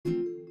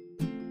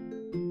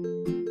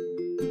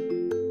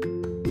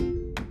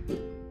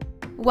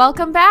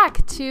Welcome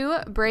back to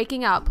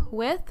Breaking Up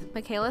with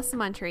Michaela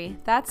Simuntry.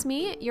 That's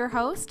me, your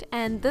host,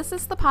 and this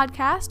is the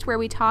podcast where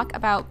we talk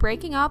about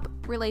breaking up,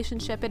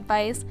 relationship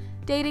advice,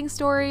 dating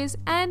stories,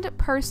 and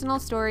personal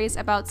stories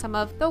about some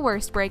of the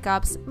worst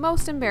breakups,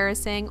 most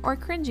embarrassing, or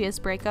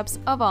cringiest breakups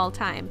of all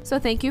time. So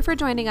thank you for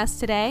joining us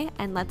today,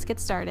 and let's get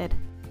started.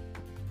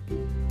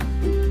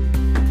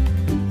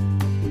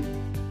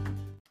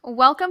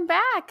 Welcome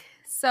back.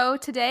 So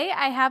today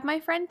I have my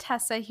friend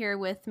Tessa here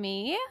with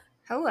me.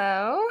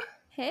 Hello.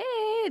 Hey,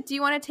 do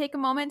you want to take a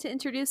moment to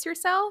introduce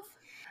yourself?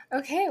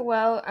 Okay,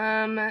 well,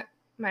 my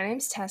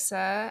name's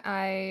Tessa.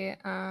 I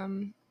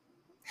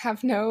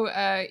have no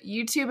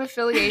YouTube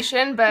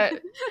affiliation,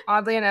 but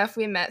oddly enough,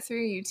 we met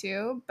through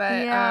YouTube.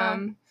 But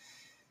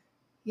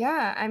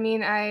Yeah. I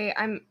mean,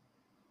 I'm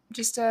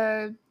just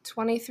a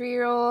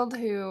 23-year-old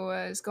who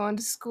is going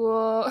to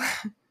school.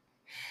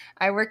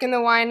 I work in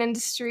the wine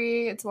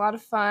industry. It's a lot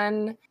of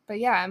fun. But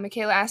yeah,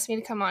 Michaela asked me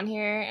to come on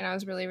here, and I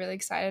was really, really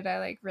excited.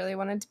 I really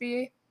wanted to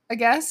be a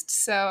guest,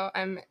 so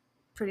I'm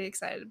pretty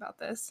excited about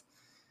this.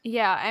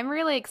 Yeah, I'm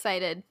really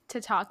excited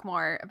to talk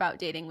more about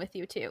dating with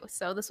you too.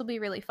 So this will be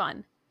really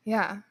fun.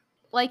 Yeah.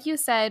 Like you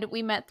said,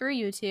 we met through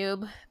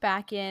YouTube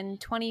back in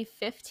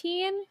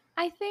 2015,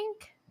 I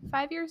think,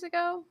 5 years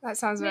ago. That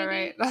sounds about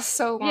maybe? right. That's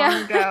so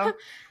long ago.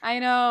 I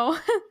know.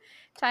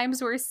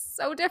 Times were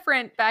so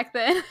different back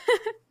then.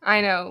 I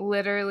know,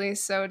 literally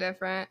so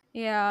different.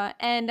 Yeah,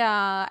 and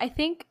I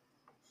think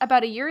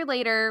about a year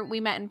later, we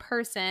met in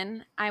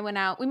person. We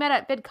met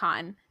at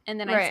VidCon, and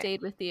then I Right.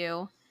 stayed with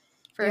you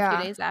for a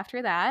few days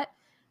after that.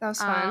 That was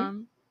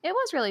fun. It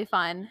was really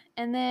fun.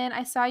 And then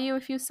I saw you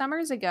a few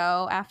summers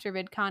ago after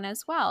VidCon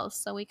as well.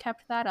 So we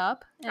kept that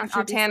up. And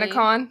After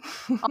TanaCon.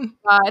 Oh,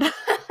 God.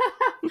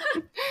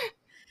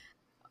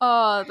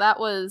 Oh, that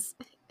was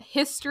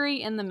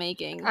history in the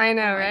making. I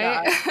know, oh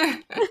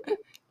right?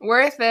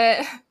 Worth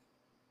it.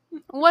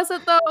 Was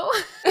it, though?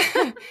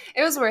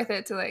 It was worth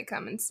it to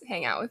come and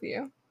hang out with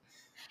you.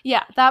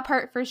 Yeah, that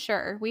part for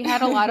sure. We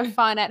had a lot of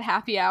fun at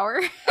happy hour.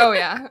 Oh,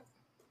 yeah.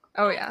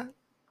 Oh, yeah.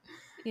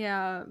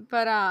 Yeah,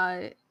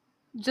 but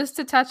just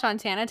to touch on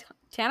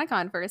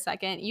TanaCon for a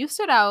second, you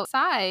stood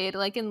outside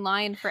in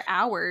line for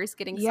hours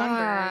getting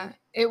sunburned.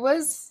 It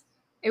was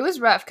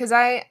rough because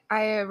I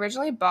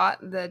originally bought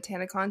the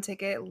TanaCon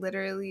ticket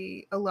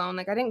literally alone.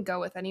 I didn't go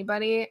with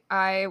anybody.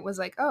 I was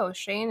like, oh,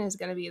 Shane is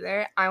gonna be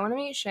there. I want to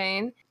meet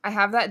Shane. I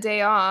have that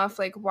day off.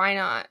 Why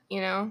not?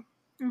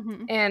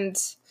 Mm-hmm. And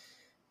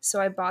so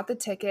I bought the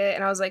ticket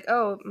and I was like,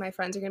 oh, my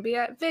friends are going to be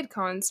at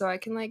VidCon, so I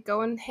can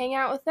go and hang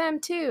out with them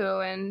too.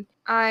 And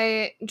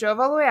I drove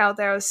all the way out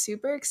there. I was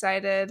super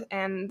excited.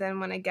 And then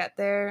when I get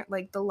there,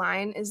 the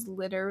line is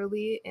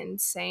literally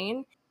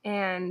insane.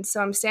 And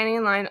so I'm standing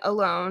in line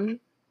alone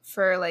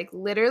for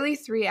literally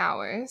 3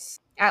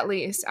 hours at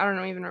least. I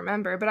don't even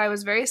remember, but I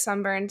was very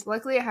sunburned.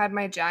 Luckily I had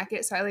my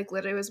jacket, so I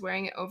literally was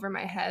wearing it over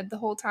my head the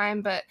whole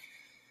time. But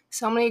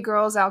so many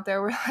girls out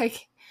there were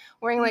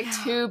wearing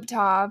tube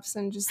tops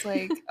and just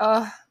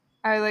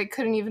I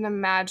couldn't even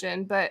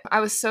imagine. But I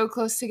was so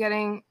close to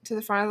getting to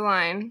the front of the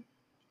line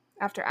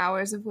after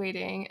hours of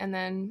waiting, and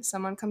then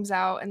someone comes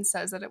out and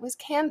says that it was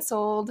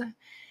canceled,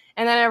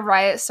 and then a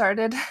riot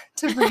started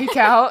to break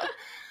out.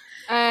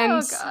 And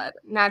oh, God.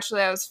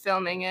 Naturally I was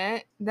filming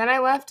it. Then I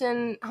left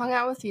and hung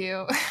out with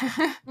you.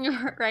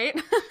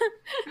 Right?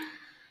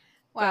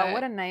 Wow,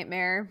 what a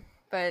nightmare.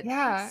 But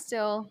yeah,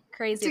 still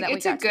crazy that we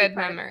got it's a good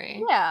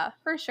memory. Yeah,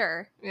 for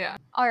sure. Yeah.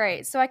 All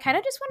right, so I kind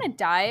of just want to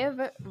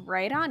dive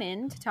right on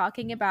into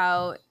talking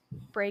about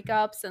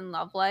breakups and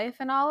love life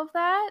and all of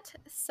that.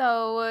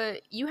 So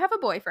you have a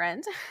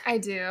boyfriend. I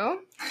do.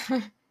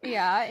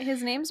 Yeah,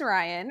 his name's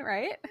Ryan,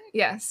 right?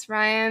 Yes,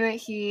 Ryan.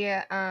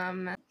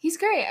 He's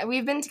great.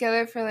 We've been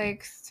together for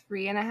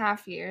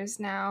 3.5 years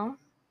now.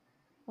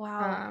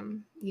 Wow.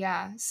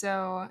 Yeah.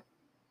 So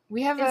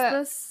we have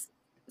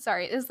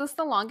is this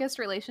the longest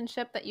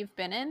relationship that you've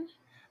been in?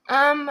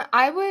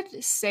 I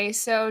would say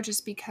so,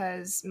 just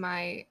because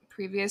my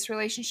previous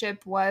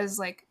relationship was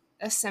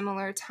a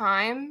similar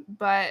time,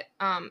 but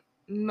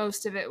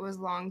most of it was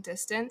long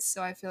distance.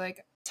 So I feel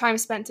like time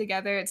spent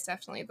together, it's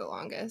definitely the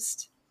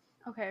longest.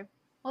 Okay.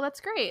 Well, that's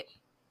great.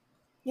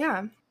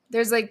 Yeah.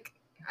 There's I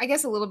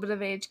guess a little bit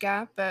of age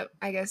gap, but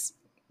I guess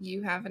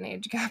you have an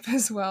age gap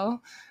as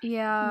well.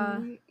 Yeah.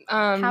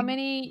 How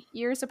many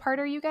years apart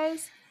are you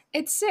guys?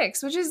 It's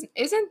 6, which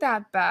isn't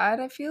that bad,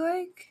 I feel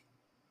like.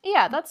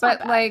 Yeah, that's not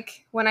bad. But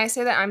when I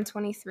say that I'm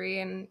 23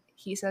 and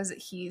he says that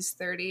he's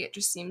 30, it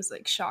just seems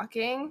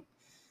shocking.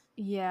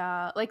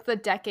 Yeah, the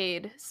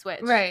decade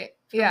switch. Right.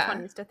 From yeah.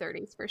 20s to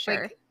 30s for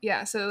sure.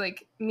 Yeah, so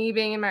me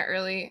being in my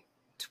early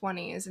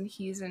 20s and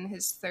he's in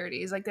his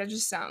 30s, that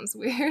just sounds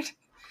weird.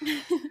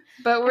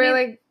 But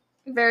we're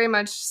very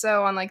much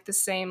so on the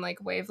same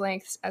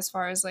wavelengths as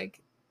far as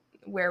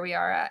where we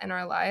are at in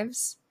our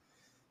lives.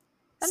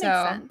 That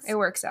makes sense. It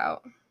works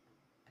out.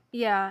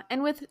 Yeah,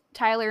 and with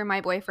Tyler,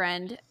 my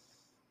boyfriend,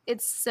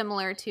 it's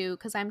similar too,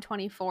 because I'm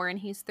 24 and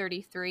he's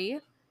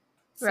 33.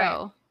 So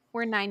right.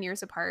 We're 9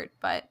 years apart,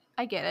 but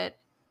I get it.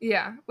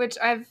 Yeah, which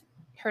I've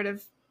heard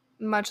of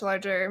much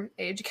larger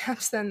age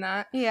gaps than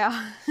that.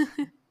 Yeah.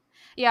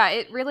 Yeah,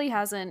 it really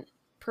hasn't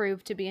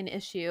proved to be an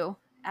issue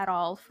at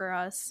all for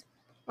us.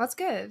 That's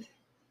good.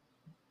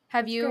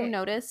 Have That's you great.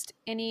 noticed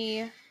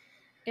any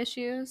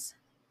issues?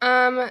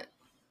 I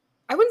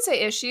wouldn't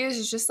say issues.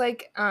 It's just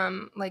like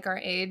our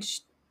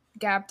age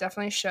gap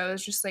definitely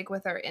shows just like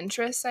with our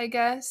interests, I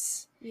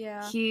guess.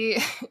 Yeah.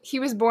 He he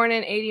was born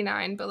in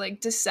 89, but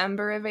like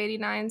December of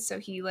 89, so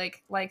he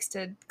like likes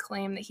to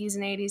claim that he's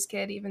an 80s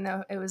kid even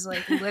though it was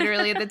like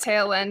literally the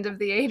tail end of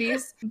the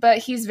 80s. But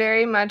he's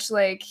very much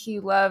like he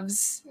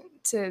loves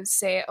to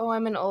say, "Oh,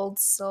 I'm an old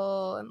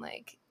soul," and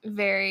like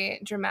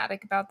very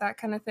dramatic about that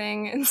kind of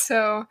thing. And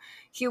so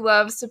he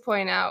loves to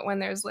point out when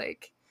there's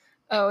like,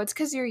 "Oh, it's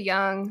cuz you're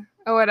young."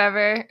 Or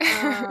whatever.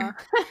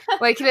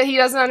 Like he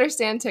doesn't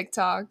understand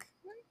TikTok,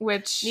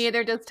 which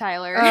Neither does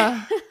Tyler.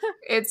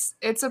 it's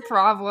a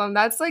problem.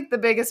 That's like the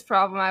biggest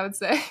problem, I would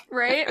say.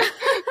 Right?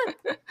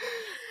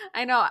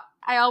 I know.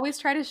 I always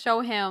try to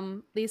show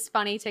him these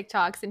funny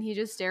TikToks and he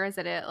just stares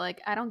at it like,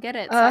 I don't get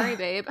it. Sorry,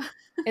 babe.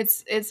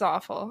 It's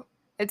awful.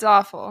 It's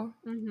awful.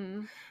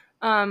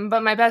 Mm-hmm.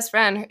 But my best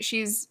friend,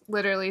 she's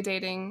literally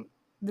dating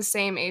the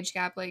same age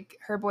gap. Like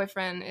her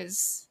boyfriend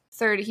is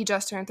 30. He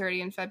just turned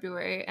 30 in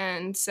February,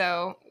 and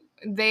so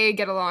they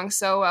get along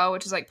so well,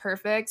 which is like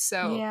perfect.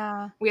 So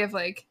yeah, we have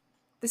like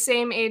the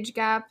same age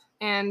gap,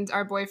 and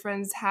our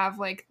boyfriends have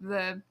like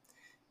the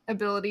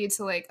ability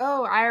to like,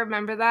 oh, I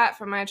remember that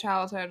from my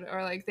childhood,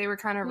 or like they were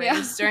kind of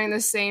raised during the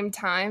same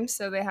time,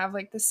 so they have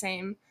like the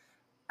same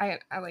I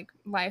like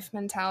life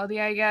mentality,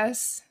 I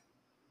guess.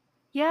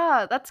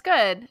 Yeah, that's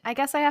good. I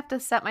guess I have to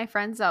set my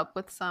friends up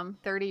with some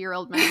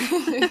 30-year-old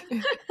men.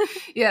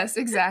 Yes,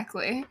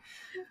 exactly.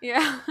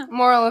 Yeah.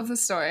 Moral of the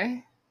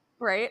story.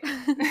 Right.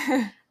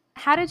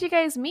 How did you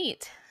guys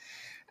meet?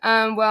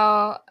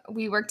 Well,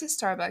 we worked at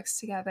Starbucks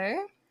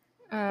together.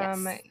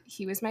 Yes.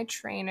 He was my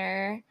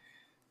trainer.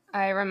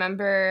 I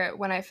remember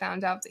when I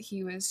found out that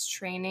he was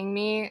training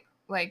me,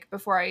 like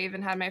before I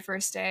even had my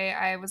first day,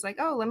 I was like,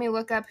 oh, let me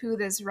look up who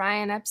this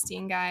Ryan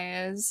Epstein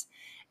guy is.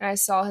 And I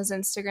saw his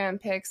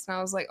Instagram pics and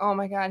I was like, oh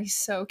my God, he's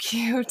so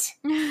cute.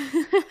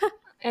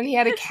 And he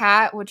had a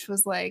cat, which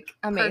was like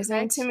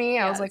amazing to me.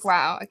 I was like,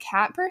 wow, a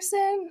cat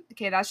person?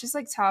 Okay, that's just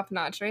like top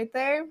notch right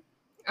there.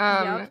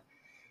 Yep.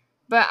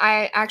 But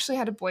I actually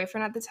had a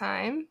boyfriend at the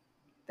time,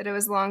 but it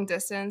was long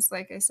distance,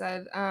 like I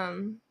said.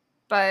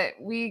 But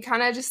we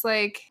kind of just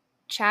like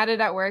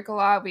chatted at work a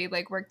lot. We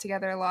like worked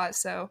together a lot,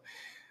 so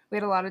we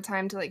had a lot of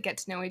time to like get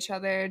to know each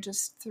other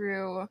just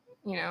through,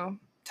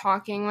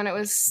 talking when it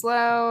was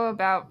slow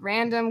about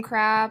random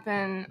crap.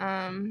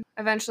 And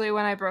eventually,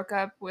 when I broke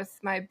up with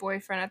my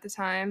boyfriend at the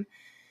time,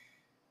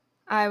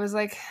 I was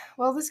like,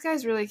 well, this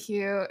guy's really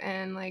cute,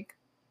 and like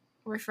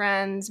we're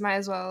friends. Might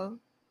as well,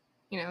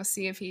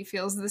 see if he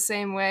feels the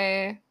same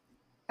way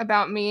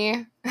about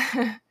me.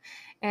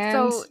 And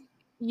so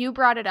you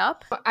brought it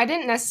up? I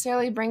didn't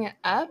necessarily bring it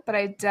up, but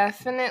I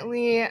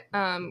definitely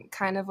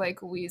kind of like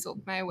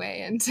weaseled my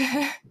way into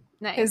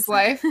his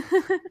life.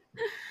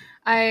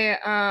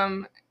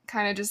 I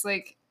kind of just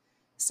like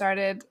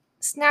started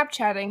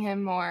Snapchatting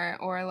him more,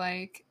 or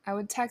like I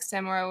would text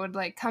him, or I would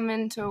like come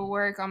into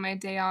work on my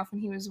day off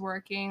when he was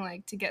working,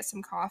 like to get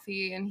some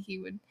coffee, and he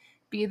would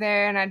be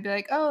there, and I'd be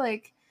like, oh,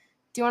 like,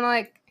 do you want to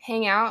like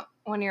hang out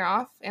when you're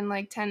off in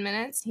like 10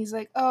 minutes? He's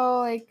like, oh,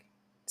 like,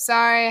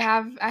 sorry,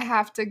 I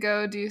have to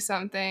go do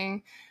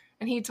something.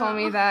 And he told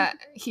me that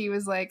he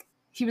was like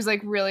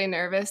really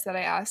nervous that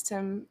I asked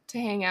him to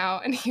hang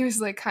out, and he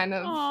was like kind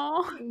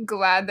of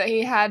glad that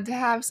he had to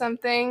have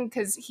something,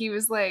 because he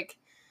was like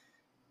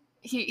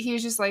he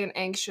was just like an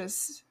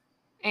anxious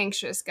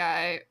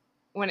guy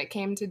when it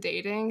came to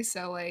dating.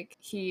 So like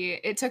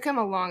it took him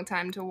a long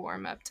time to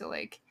warm up to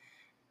like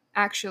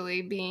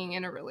actually being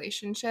in a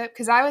relationship,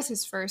 because I was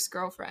his first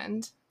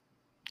girlfriend.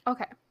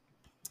 Okay.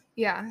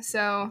 Yeah,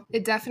 so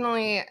it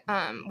definitely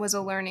was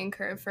a learning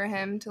curve for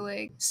him to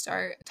like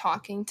start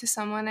talking to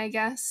someone, I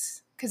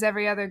guess, because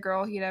every other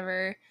girl he'd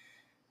ever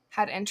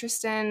had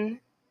interest in,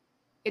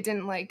 it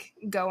didn't like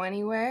go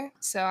anywhere.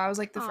 So I was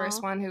like the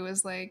first one who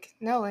was like,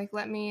 no, like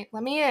let me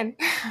in.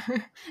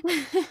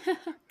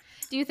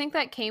 Do you think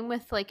that came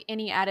with like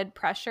any added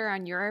pressure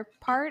on your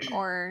part,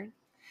 or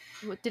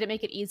did it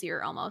make it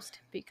easier almost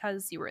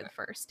because you were the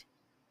first?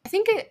 I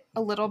think it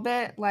a little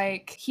bit.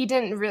 Like he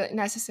didn't really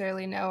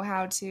necessarily know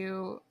how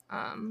to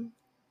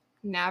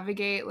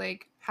navigate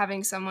like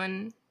having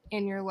someone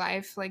in your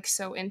life like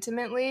so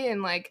intimately,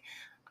 and like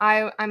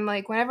I'm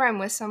like, whenever I'm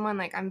with someone,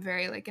 like I'm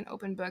very like an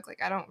open book,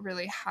 like I don't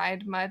really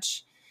hide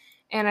much.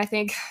 And I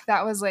think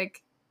that was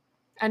like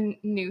a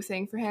new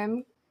thing for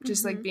him,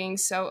 just like being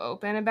so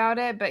open about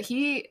it. But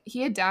he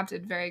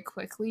adapted very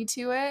quickly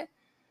to it,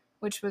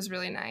 which was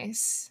really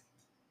nice.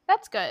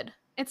 That's good.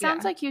 It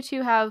sounds like you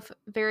two have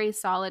very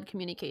solid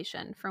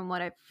communication from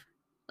what I've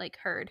like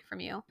heard from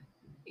you.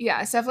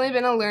 Yeah, it's definitely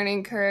been a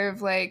learning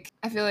curve. Like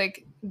I feel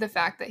like the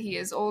fact that he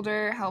is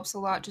older helps a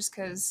lot, just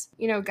because,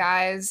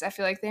 guys, I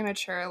feel like they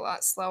mature a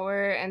lot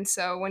slower. And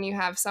so when you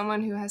have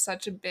someone who has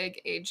such a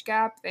big age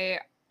gap, they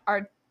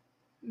are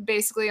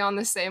basically on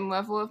the same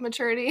level of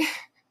maturity.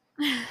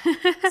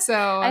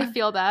 So I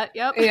feel that.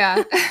 Yep.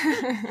 yeah.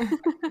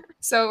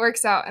 So it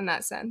works out in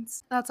that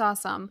sense. That's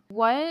awesome.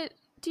 What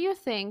do you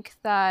think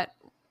that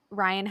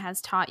Ryan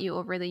has taught you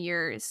over the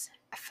years?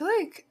 I feel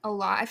like a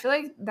lot. I feel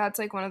like that's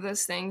like one of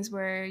those things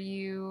where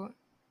you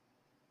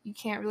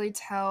can't really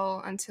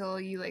tell until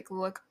you like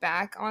look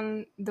back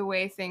on the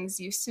way things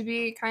used to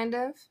be, kind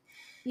of.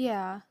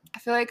 Yeah. I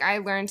feel like I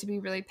learned to be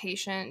really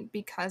patient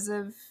because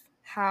of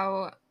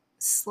how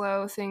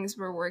slow things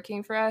were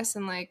working for us.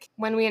 And like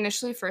when we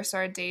initially first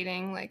started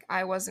dating, like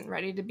I wasn't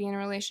ready to be in a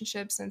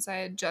relationship since I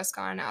had just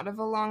gotten out of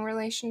a long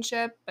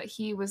relationship. But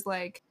he was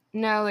like,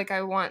 no, like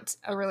I want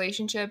a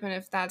relationship. And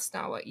if that's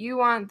not what you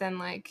want, then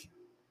like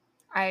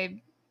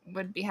I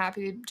would be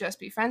happy to just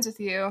be friends with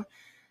you.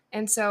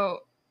 And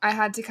so I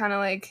had to kind of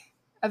like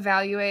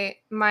evaluate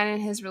mine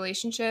and his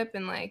relationship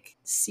and like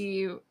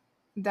see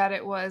that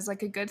it was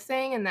like a good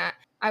thing and that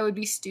I would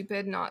be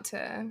stupid not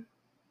to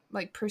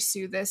like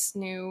pursue this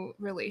new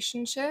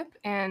relationship.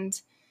 And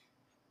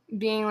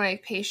being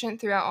like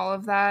patient throughout all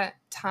of that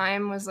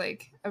time was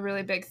like a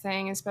really big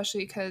thing,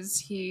 especially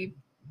because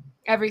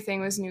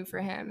everything was new for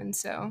him. And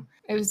so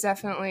it was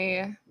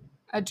definitely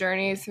a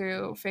journey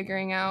through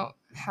figuring out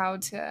how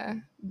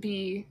to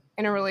be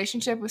in a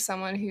relationship with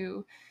someone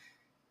who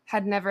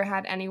had never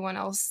had anyone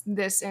else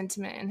this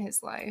intimate in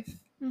his life.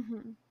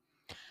 Mm-hmm.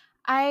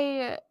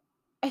 I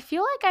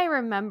feel like I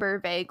remember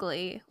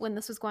vaguely when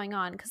this was going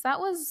on, because that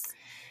was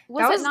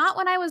it not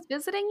when I was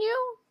visiting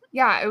you?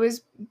 Yeah, it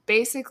was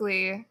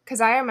basically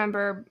because I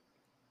remember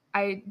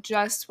I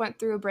just went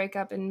through a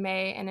breakup in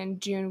May, and in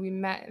June we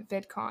met at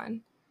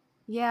VidCon.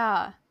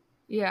 Yeah.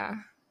 Yeah.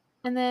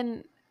 And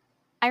then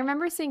I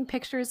remember seeing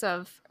pictures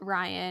of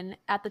Ryan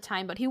at the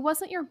time, but he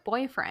wasn't your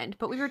boyfriend,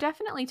 but we were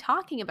definitely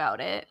talking about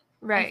it.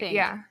 Right. I think.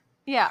 Yeah.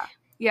 Yeah.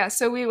 Yeah.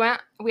 So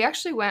we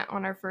actually went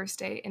on our first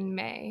date in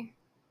May.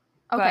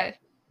 Okay.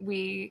 But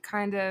we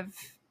kind of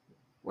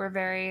were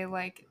very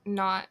like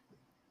not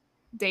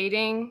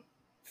dating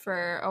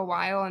for a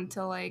while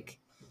until like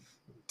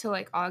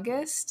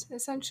August,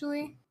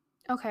 essentially.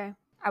 Okay.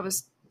 I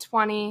was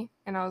 20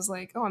 and I was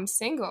like, oh, I'm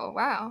single.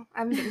 Wow. I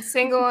haven't been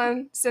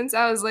single since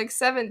I was like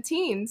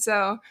 17.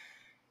 So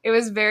it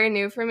was very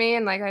new for me.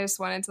 And like, I just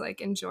wanted to like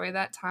enjoy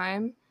that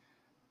time.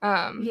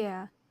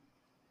 Yeah.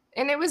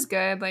 And it was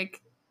good.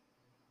 Like,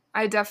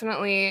 I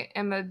definitely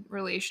am a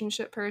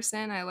relationship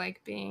person. I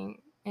like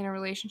being in a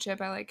relationship.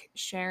 I like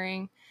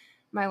sharing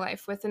my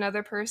life with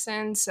another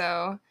person.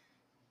 So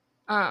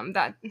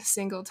that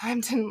single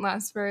time didn't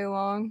last very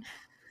long.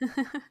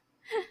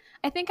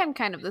 I think I'm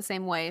kind of the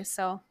same way,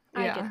 so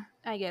Yeah.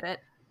 I get it.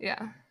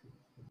 Yeah.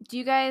 Do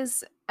you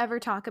guys ever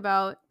talk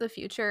about the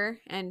future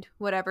and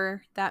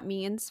whatever that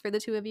means for the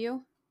two of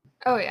you?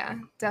 Oh yeah,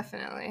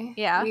 definitely.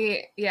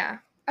 Yeah.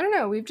 I don't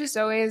know, we've just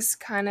always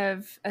kind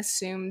of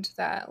assumed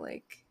that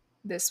like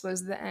this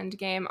was the end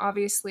game.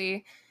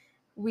 Obviously,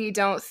 we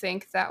don't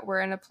think that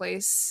we're in a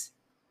place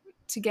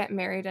to get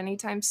married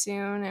anytime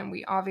soon, and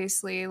we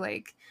obviously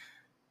like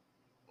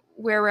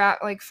where we're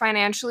at like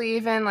financially,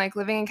 even like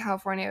living in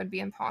California, it would be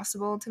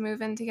impossible to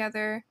move in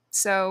together.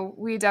 So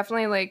we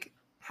definitely like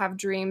have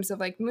dreams of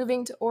like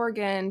moving to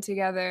Oregon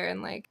together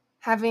and like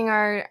having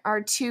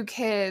our two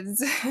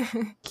kids.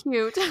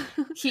 Cute.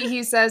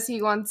 He says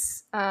he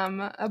wants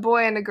a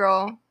boy and a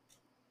girl,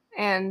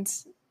 and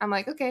I'm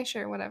like, okay,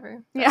 sure,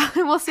 whatever. But yeah,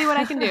 we'll see what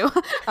I can do.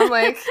 I'm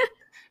like,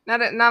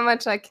 not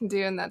much I can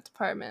do in that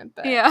department,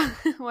 but yeah,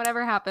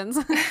 whatever happens.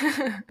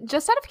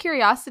 Just out of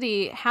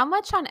curiosity, how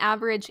much on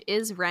average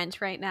is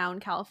rent right now in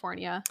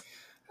California?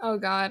 Oh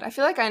God, I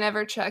feel like I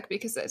never check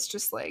because it's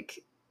just like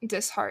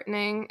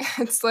disheartening.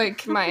 It's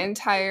like my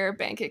entire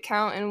bank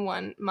account in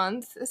 1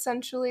 month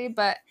essentially.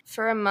 But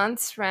for a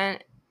month's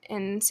rent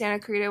in Santa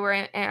Clarita where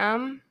I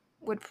am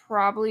would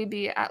probably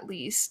be at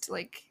least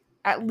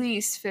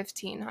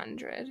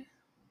 1,500.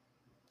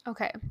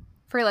 Okay.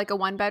 For like a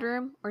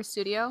 1-bedroom or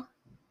studio?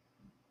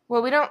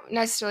 Well, we don't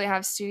necessarily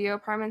have studio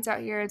apartments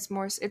out here. It's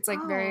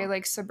like very Oh.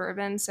 like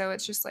suburban, so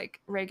it's just like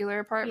regular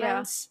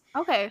apartments.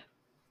 Yeah. Okay.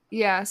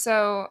 Yeah,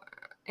 so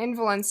in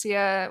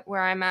Valencia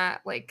where I'm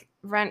at, like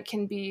rent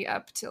can be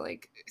up to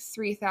like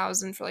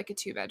 3,000 for like a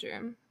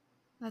 2-bedroom.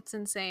 That's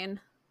insane.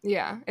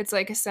 Yeah, it's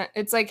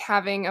like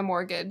having a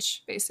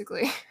mortgage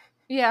basically.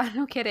 Yeah,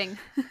 no kidding.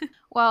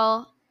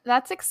 Well,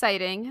 that's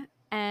exciting,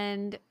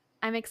 and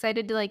I'm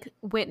excited to like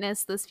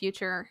witness this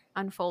future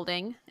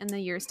unfolding in the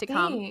years to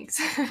come. Thanks.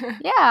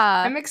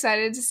 Yeah. I'm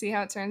excited to see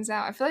how it turns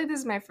out. I feel like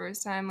this is my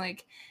first time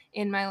like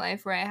in my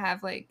life where I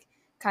have like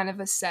kind of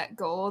a set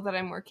goal that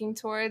I'm working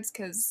towards,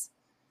 cuz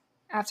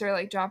after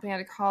like dropping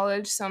out of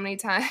college so many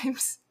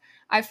times,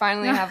 I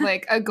finally have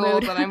like a goal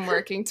that I'm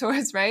working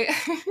towards, right?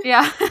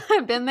 Yeah,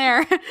 I've been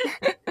there.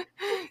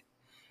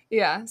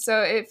 Yeah,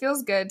 so it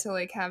feels good to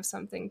like have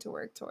something to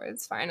work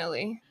towards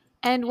finally.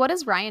 And what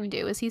does Ryan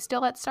do? Is he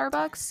still at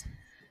Starbucks?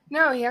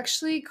 No, he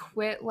actually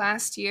quit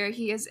last year.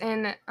 He is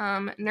in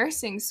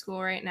nursing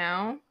school right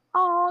now.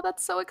 Oh,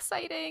 that's so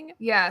exciting.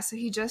 Yeah, so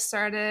he just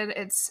started.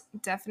 It's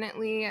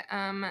definitely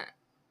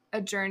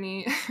a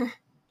journey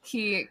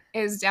he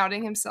is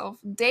doubting himself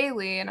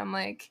daily, and I'm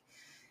like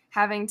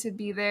having to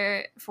be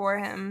there for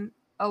him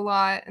a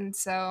lot. And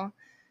so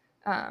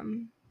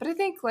but I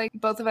think like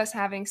both of us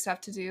having stuff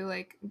to do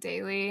like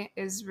daily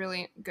is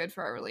really good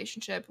for our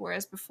relationship,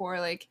 whereas before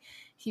like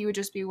he would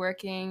just be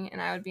working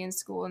and I would be in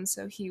school, and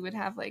so he would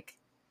have like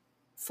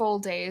full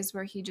days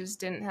where he just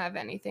didn't have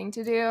anything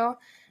to do.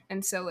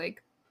 And so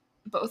like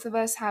both of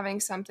us having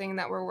something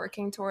that we're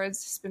working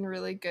towards has been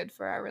really good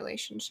for our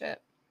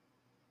relationship.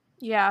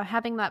 Yeah,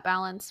 having that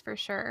balance for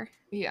sure.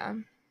 Yeah.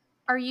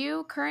 Are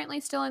you currently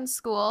still in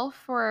school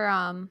for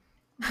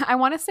I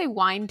want to say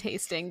wine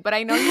tasting, but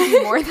I know you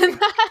do more than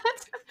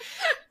that.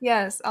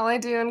 Yes, all I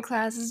do in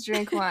class is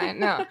drink wine.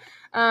 No.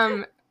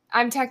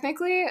 I'm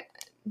technically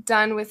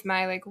done with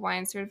my like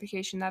wine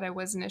certification that I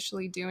was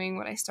initially doing,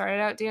 what I started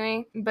out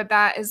doing, but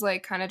that is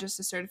like kind of just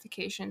a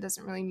certification,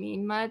 doesn't really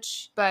mean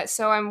much. But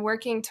so I'm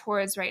working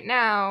towards right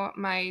now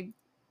my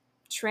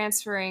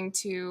transferring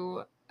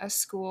to a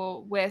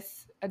school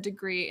with a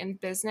degree in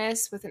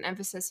business with an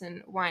emphasis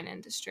in wine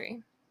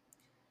industry.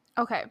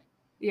 Okay.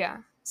 Yeah.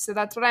 So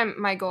that's what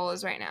my goal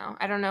is right now.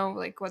 I don't know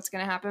like what's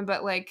going to happen,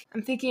 but like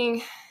I'm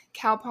thinking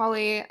Cal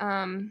Poly,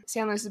 San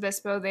Luis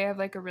Obispo, they have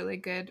like a really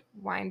good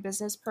wine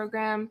business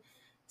program.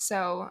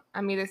 So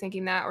I'm either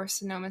thinking that or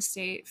Sonoma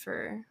State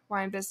for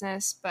wine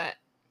business. But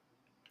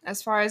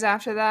as far as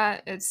after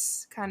that,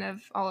 it's kind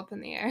of all up in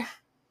the air.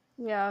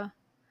 Yeah.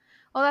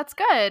 Well, that's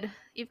good.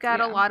 You've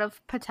got a Yeah. lot of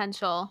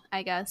potential,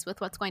 I guess,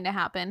 with what's going to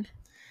happen.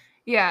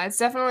 Yeah, it's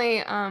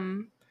definitely I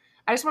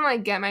just want to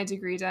like get my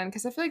degree done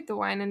because I feel like the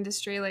wine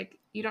industry, like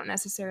you don't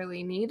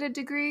necessarily need a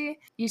degree.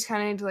 You just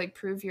kind of need to like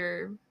prove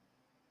your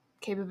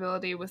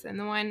capability within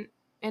the wine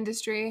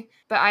industry.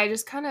 But I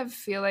just kind of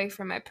feel like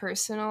for my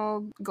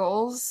personal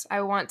goals,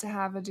 I want to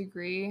have a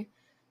degree,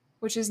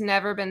 which has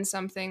never been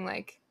something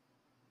like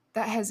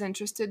that has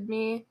interested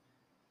me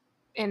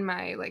in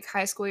my like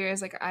high school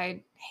years. Like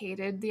I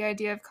hated the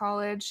idea of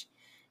college,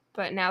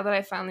 but now that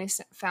I finally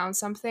found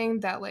something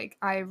that like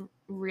I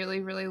really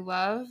really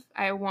love,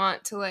 I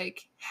want to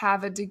like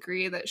have a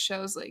degree that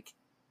shows like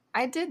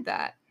I did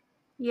that.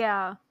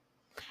 Yeah.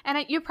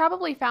 And you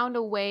probably found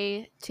a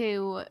way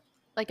to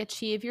like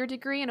achieve your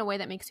degree in a way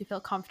that makes you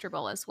feel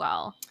comfortable as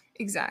well.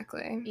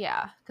 Exactly.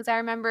 Yeah, because I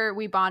remember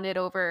we bonded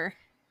over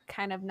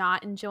kind of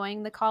not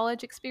enjoying the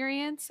college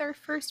experience our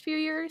first few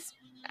years.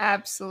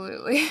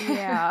 Absolutely.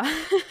 Yeah.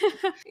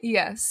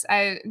 Yes,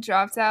 I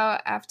dropped out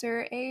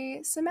after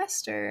a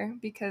semester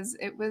because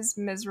it was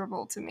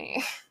miserable to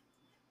me.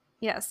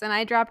 Yes, and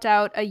I dropped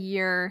out a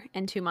year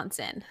and 2 months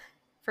in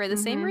for the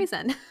same Mm-hmm.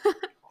 reason.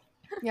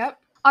 Yep.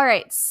 All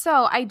right,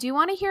 so I do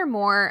want to hear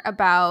more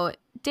about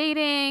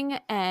dating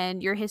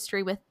and your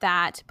history with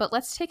that, but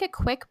let's take a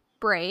quick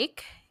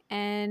break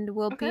and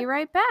we'll be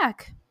right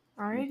back.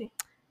 Alrighty.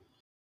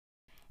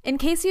 In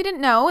case you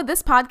didn't know,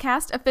 this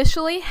podcast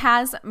officially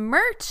has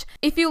merch.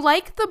 If you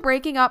like the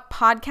Breaking Up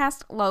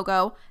podcast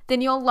logo,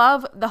 then you'll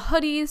love the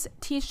hoodies,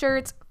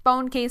 t-shirts,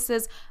 phone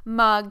cases,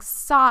 mugs,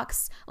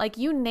 socks, like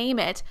you name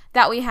it,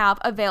 that we have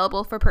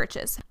available for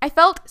purchase. I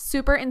felt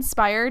super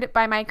inspired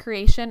by my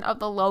creation of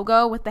the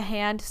logo with the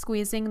hand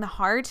squeezing the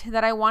heart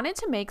that I wanted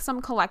to make some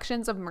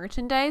collections of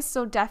merchandise,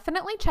 so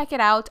definitely check it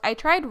out. I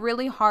tried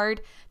really hard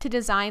to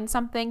design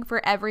something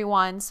for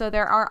everyone, so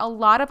there are a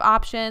lot of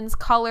options,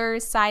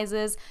 colors,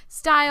 sizes,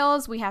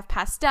 styles. We have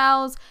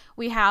pastels.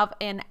 We have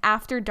an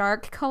After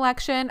Dark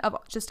collection of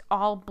just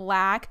all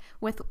black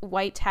with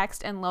white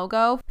text and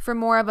logo for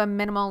more of a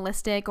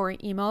minimalistic or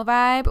emo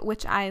vibe,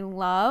 which I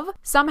love.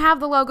 Some have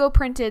the logo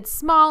printed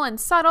small and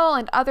subtle,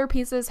 and other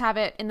pieces have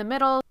it in the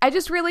middle. I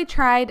just really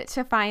tried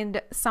to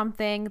find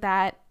something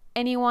that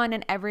anyone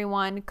and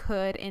everyone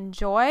could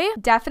enjoy.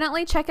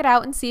 Definitely check it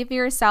out and see for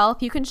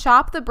yourself. You can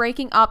shop the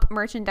Breaking Up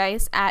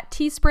merchandise at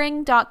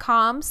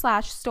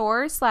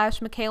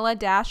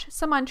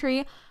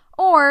teespring.com/store/Michaela-Samuntry,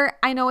 or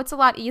I know it's a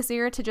lot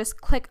easier to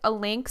just click a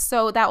link,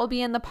 so that will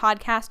be in the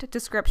podcast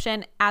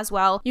description as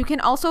well. You can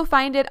also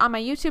find it on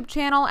my YouTube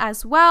channel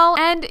as well,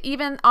 and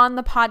even on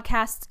the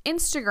podcast's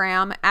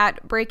Instagram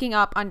at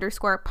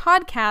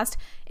breakingup_podcast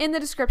in the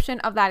description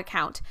of that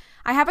account.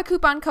 I have a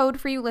coupon code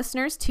for you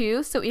listeners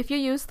too, so if you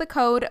use the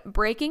code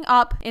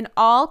BREAKINGUP in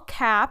all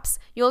caps,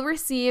 you'll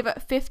receive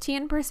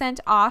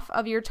 15% off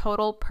of your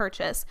total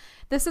purchase.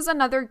 This is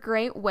another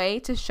great way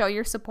to show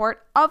your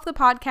support of the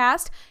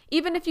podcast.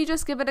 Even if you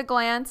just give it a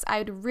glance,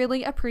 I'd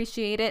really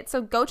appreciate it,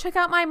 so go check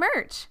out my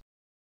merch.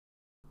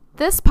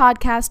 This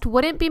podcast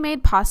wouldn't be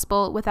made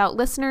possible without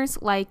listeners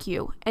like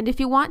you. And if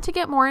you want to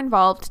get more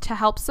involved to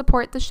help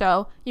support the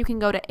show, you can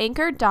go to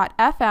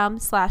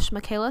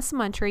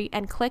anchor.fm/Michaela-Samuntry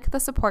and click the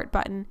support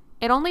button.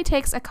 It only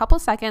takes a couple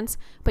seconds,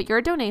 but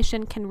your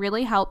donation can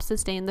really help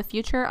sustain the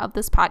future of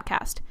this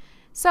podcast.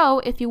 So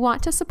if you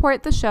want to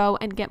support the show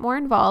and get more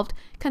involved,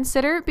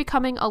 consider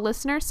becoming a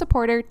listener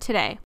supporter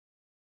today.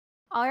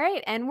 All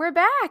right, and we're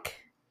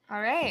back.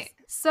 All right.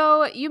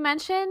 So you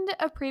mentioned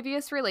a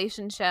previous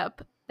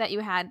relationship that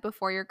you had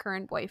before your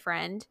current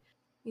boyfriend.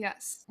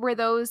 Yes. Were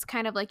those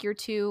kind of like your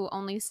two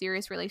only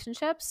serious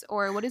relationships,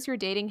 or what does your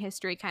dating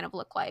history kind of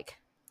look like?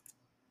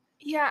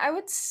 Yeah, I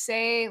would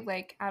say,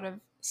 like, out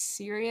of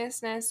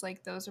seriousness,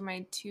 like, those are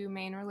my two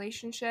main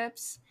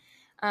relationships.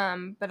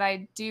 But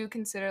I do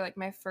consider, like,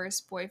 my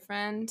first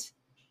boyfriend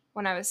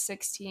when I was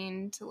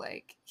 16 to,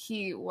 like,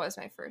 he was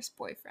my first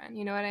boyfriend.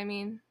 You know what I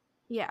mean?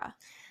 Yeah.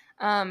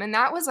 And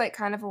that was, like,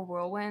 kind of a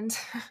whirlwind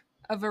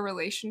of a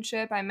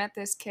relationship. I met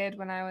this kid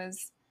when I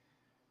was,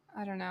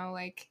 I don't know,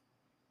 like,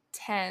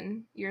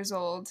 10 years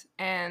old,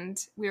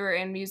 and we were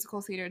in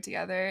musical theater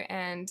together,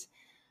 and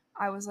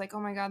I was like, oh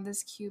my God,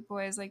 this cute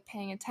boy is like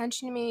paying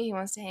attention to me. He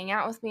wants to hang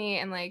out with me.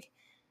 And like,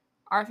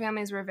 our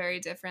families were very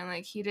different.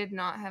 Like, he did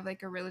not have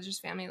like a religious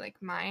family like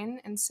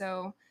mine. And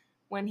so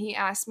when he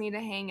asked me to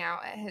hang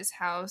out at his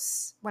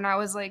house when I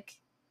was like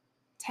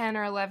 10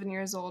 or 11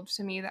 years old,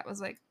 to me, that was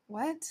like,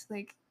 what?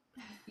 Like,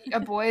 a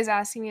boy is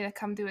asking me to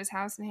come to his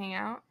house and hang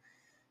out,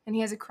 and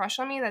he has a crush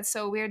on me? That's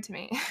so weird to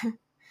me.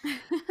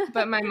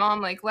 But my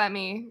mom like let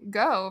me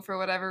go for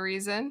whatever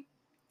reason.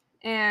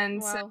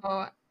 And so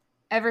Wow.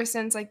 ever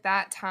since like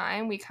that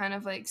time, we kind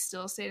of like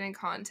still stayed in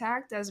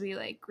contact as we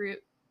like grew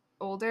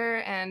older.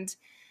 And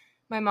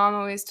my mom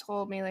always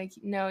told me like,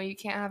 no, you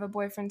can't have a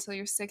boyfriend till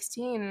you're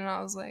 16. And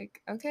I was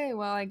like, okay,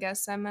 well, I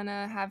guess I'm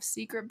gonna have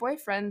secret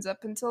boyfriends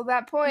up until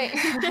that point.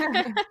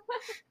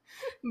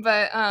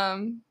 But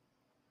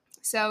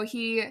so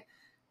he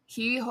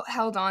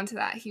held on to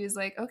that. He was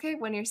like, okay,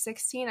 when you're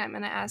 16, I'm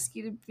gonna ask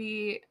you to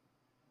be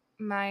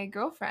my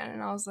girlfriend.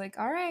 And I was like,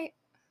 all right,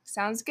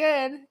 sounds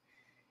good.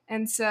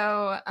 And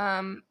so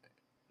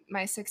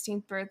my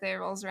 16th birthday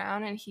rolls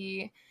around, and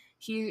he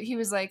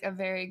was like a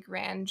very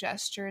grand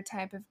gesture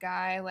type of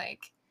guy.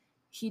 Like,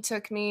 he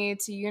took me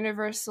to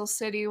Universal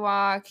City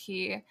Walk.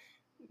 He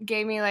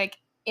gave me like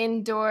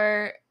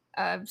indoor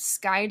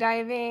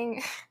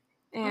skydiving.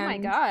 Oh my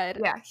And God.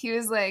 yeah, he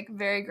was like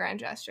very grand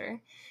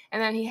gesture.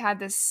 And then he had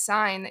this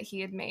sign that he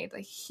had made,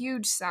 like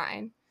huge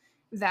sign,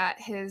 that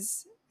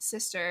his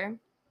sister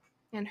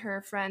and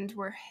her friend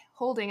were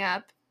holding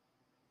up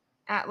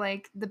at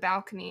like the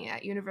balcony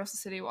at Universal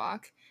City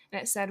Walk,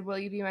 and it said, "Will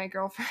you be my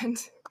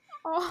girlfriend?"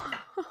 Oh.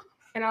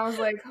 And I was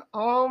like,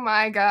 "Oh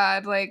my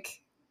God,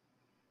 like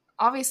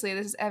obviously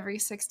this is every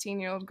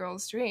 16-year-old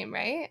girl's dream,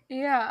 right?"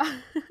 Yeah.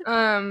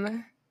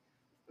 Um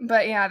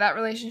but yeah, that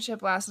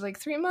relationship lasted like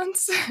 3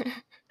 months.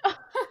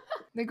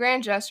 The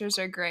grand gestures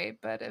are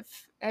great, but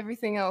if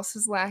everything else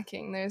is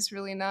lacking, there's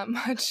really not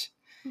much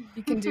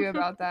you can do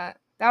about that.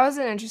 That was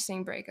an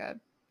interesting breakup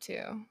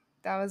too.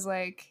 That was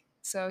like,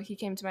 so he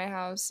came to my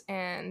house,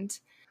 and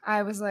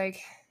I was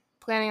like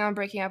planning on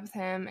breaking up with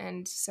him,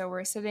 and so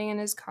we're sitting in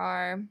his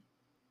car,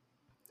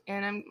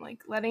 and I'm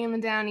like letting him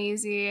down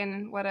easy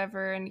and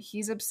whatever, and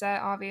he's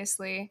upset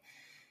obviously.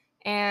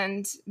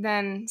 And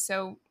then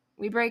so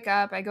we break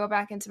up, I go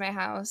back into my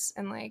house,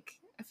 and like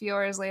a few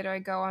hours later I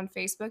go on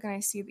Facebook and I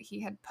see that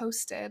he had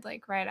posted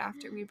like right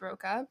after we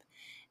broke up,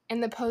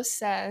 and the post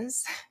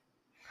says,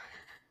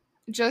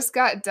 just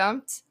got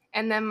dumped,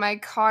 and then my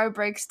car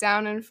breaks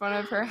down in front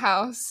of her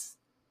house.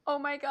 Oh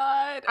my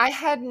God. I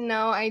had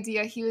no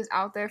idea he was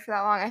out there for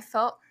that long. I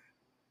felt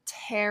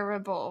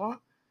terrible.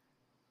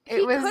 It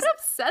He could was, have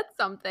said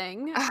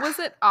something. Was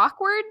it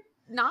awkward?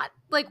 Not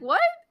like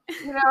what?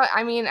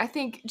 I mean, I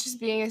think just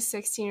being a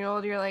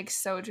 16-year-old, you're like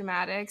so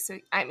dramatic. So,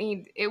 I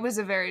mean, it was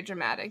a very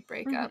dramatic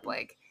breakup. Mhm.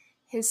 Like,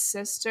 his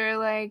sister,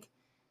 like,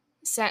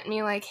 sent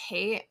me like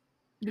hate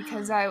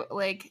because I,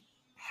 like,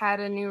 had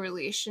a new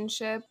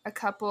relationship a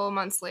couple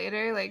months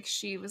later. Like,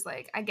 she was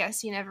like, I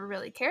guess you never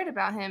really cared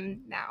about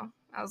him now.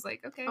 I was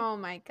like, okay. Oh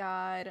my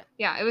God.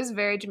 Yeah, it was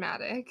very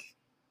dramatic.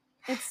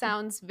 It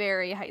sounds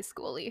very high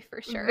schooly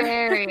for sure.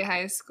 Very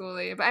high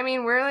schooly. But I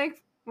mean, we're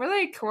like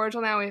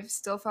cordial now. We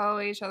still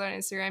follow each other on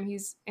Instagram.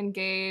 He's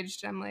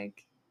engaged. I'm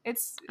like,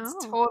 it's Oh.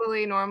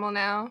 totally normal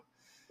now.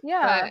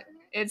 Yeah. But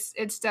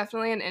it's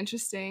definitely an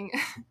interesting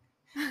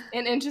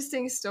an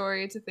interesting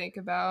story to think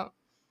about.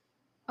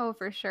 Oh,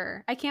 for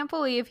sure. I can't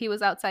believe he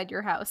was outside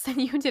your house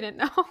and you didn't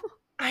know.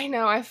 I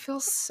know, I feel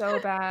so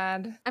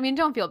bad. I mean,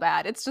 don't feel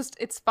bad.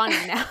 It's funny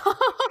now.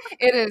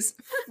 It is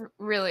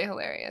really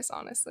hilarious,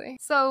 honestly.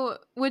 So,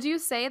 would you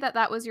say that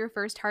that was your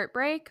first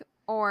heartbreak,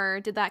 or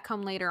did that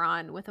come later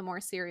on with a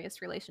more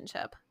serious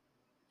relationship?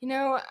 You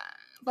know,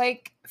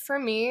 like for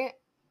me,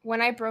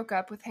 when I broke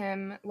up with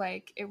him,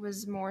 like it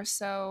was more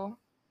so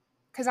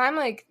because I'm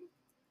like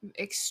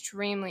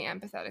extremely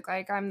empathetic.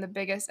 Like, I'm the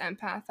biggest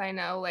empath I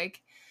know.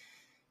 Like,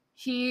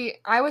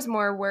 I was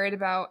more worried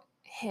about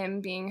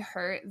him being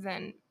hurt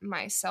than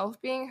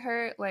myself being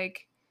hurt.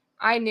 Like,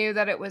 I knew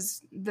that it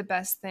was the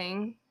best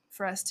thing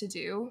for us to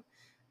do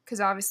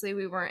because obviously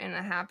we weren't in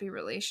a happy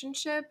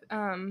relationship.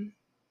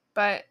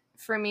 But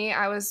for me,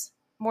 I was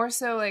more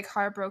so like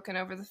heartbroken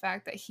over the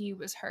fact that he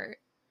was hurt.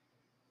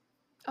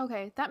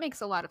 Okay, that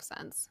makes a lot of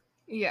sense.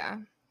 Yeah.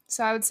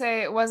 So I would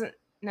say it wasn't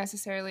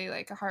necessarily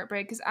like a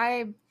heartbreak because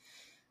I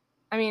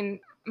mean,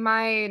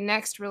 my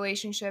next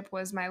relationship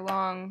was my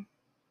long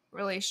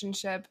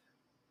relationship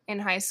in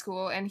high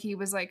school, and he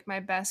was like my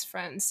best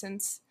friend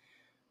since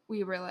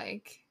we were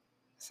like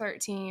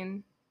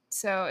 13.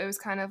 So it was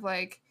kind of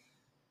like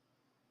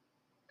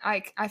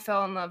I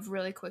fell in love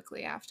really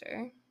quickly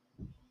after.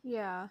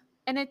 Yeah.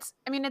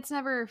 And it's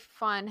never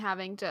fun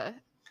having to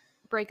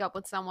break up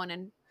with someone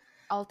and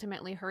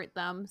ultimately hurt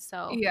them.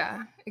 So,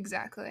 Yeah,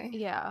 exactly.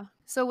 yeah.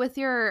 So with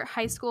your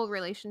high school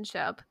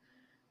relationship,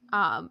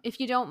 if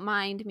you don't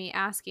mind me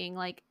asking,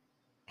 like,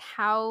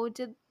 how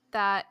did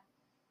that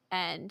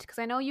end? Because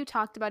I know you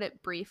talked about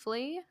it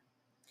briefly.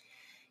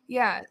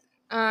 Yeah.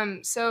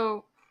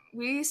 So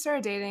we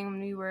started dating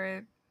when we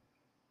were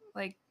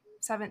like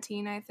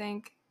 17, I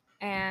think.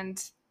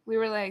 And we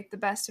were like the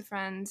best of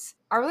friends.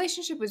 Our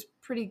relationship was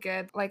pretty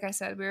good. Like I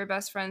said, we were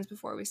best friends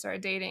before we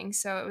started dating.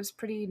 So it was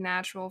pretty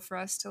natural for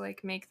us to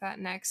like make that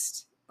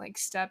next like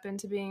step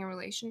into being a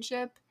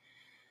relationship.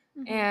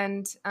 Mm-hmm.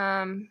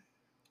 And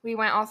we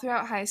went all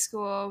throughout high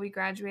school. We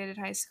graduated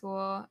high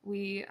school.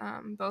 We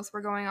both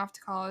were going off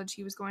to college.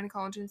 He was going to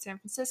college in San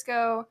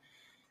Francisco.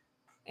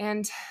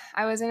 And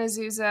I was in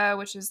Azusa,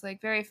 which is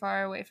like very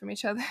far away from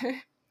each other.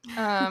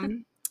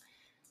 um,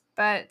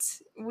 but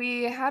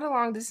we had a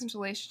long distance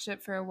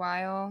relationship for a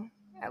while,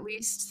 at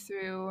least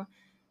through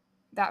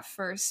that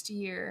first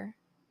year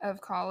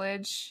of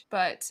college.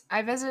 But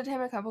I visited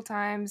him a couple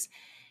times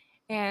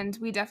and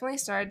we definitely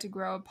started to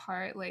grow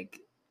apart. Like,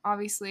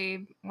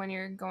 obviously, when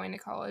you're going to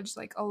college,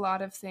 like a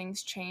lot of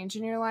things change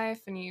in your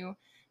life and you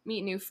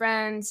meet new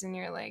friends and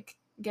you're like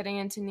getting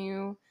into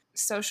new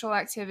social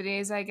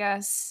activities, I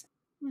guess.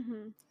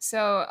 Mm-hmm.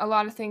 So a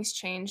lot of things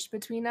changed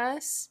between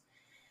us.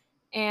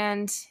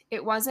 And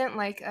it wasn't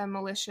like a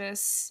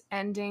malicious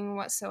ending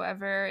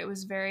whatsoever. It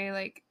was very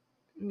like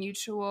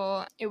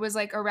mutual. It was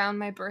like around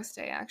my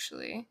birthday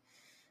actually.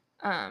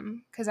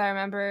 Cuz I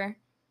remember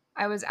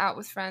I was out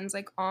with friends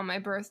like on my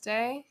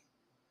birthday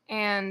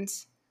and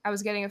I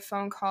was getting a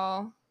phone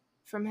call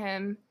from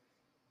him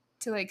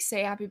to like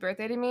say happy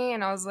birthday to me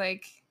and I was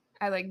like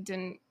I like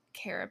didn't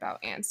care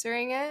about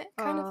answering it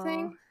kind of Oh,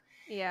 thing.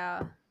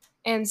 yeah.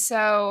 And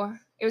so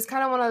it was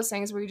kind of one of those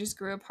things where we just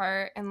grew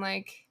apart and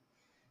like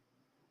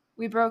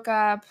we broke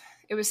up.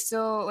 It was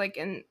still like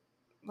in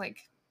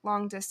like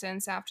long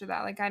distance after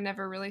that. Like I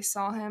never really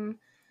saw him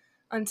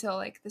until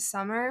like the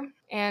summer.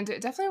 And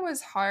it definitely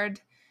was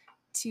hard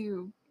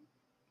to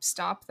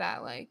stop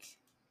that like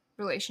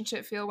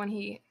relationship feel when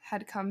he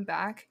had come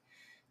back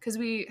because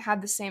we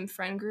had the same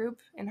friend group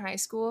in high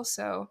school.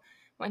 So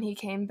when he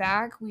came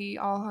back, we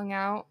all hung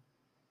out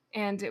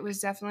and it was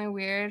definitely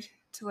weird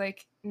to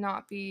like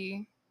not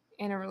be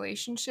in a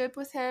relationship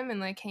with him and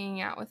like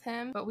hanging out with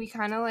him, but we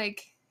kind of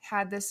like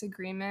had this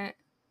agreement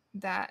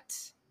that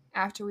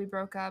after we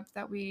broke up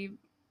that we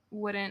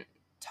wouldn't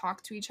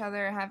talk to each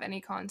other or have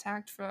any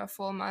contact for a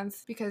full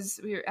month because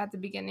we were at the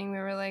beginning we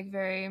were like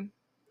very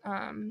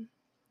um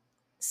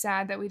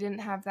sad that we didn't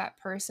have that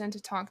person to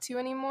talk to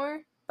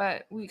anymore,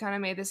 but we kind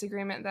of made this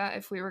agreement that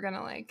if we were going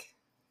to like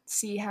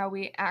see how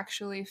we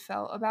actually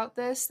felt about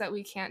this that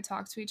we can't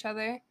talk to each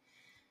other.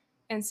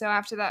 And so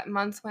after that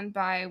month went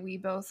by, we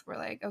both were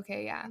like,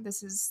 okay, yeah,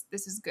 this is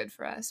good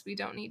for us. We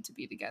don't need to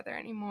be together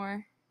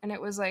anymore. And it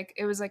was like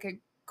a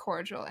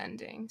cordial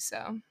ending.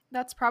 So,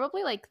 That's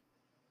probably like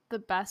the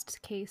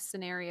best case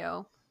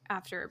scenario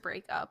after a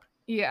breakup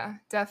yeah,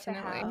 to have.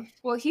 definitely.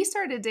 Well, he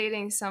started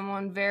dating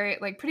someone very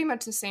like pretty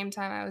much the same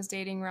time I was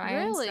dating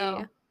Ryan. Really?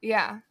 So,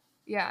 yeah.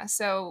 Yeah,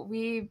 so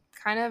we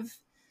kind of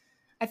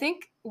I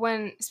think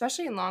when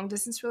especially in long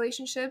distance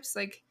relationships,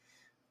 like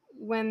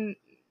when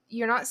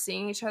you're not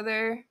seeing each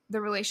other,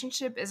 the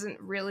relationship isn't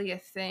really a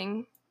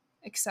thing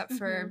except Mm-hmm.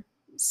 for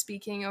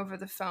speaking over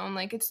the phone.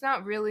 Like it's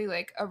not really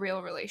like a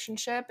real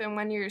relationship. And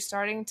when you're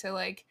starting to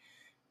like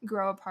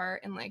grow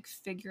apart and like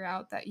figure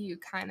out that you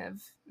kind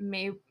of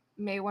may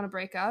want to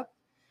break up,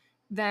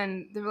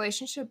 then the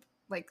relationship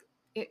like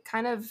it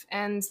kind of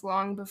ends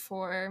long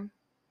before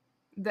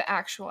the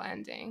actual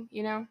ending,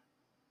 you know?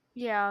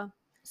 Yeah.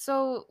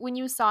 So when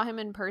you saw him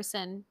in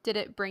person, did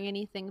it bring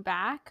anything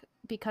back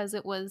because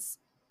it was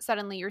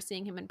suddenly you're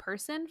seeing him in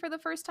person for the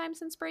first time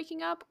since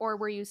breaking up, or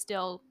were you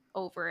still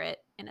over it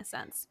in a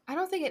sense? I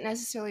don't think it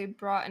necessarily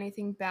brought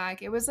anything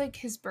back. It was like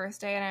his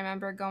birthday, and I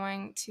remember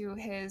going to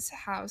his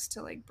house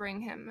to like bring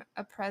him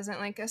a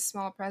present, like a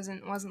small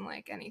present. It wasn't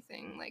like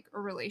anything like a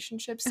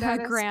relationship A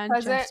status grand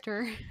present.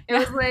 gesture. It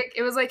was Yeah. like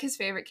it was like his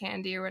favorite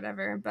candy or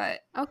whatever.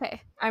 But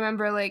Okay. I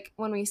remember like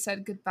when we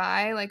said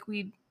goodbye, like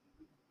we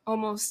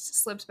almost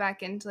slipped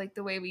back into like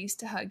the way we used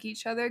to hug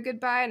each other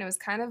goodbye, and it was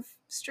kind of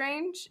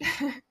strange.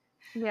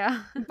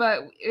 Yeah.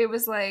 But it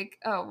was like,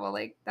 oh well,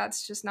 like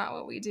that's just not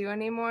what we do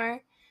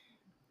anymore,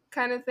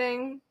 kind of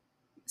thing.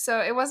 So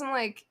it wasn't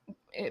like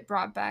it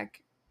brought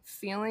back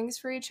feelings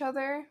for each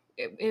other.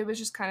 It was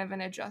just kind of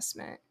an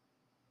adjustment.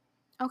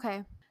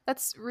 Okay.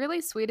 That's really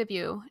sweet of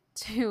you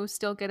to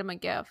still get him a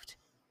gift.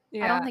 I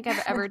don't Yeah. think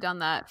I've ever done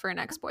that for an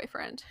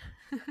ex-boyfriend.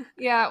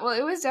 Yeah, well,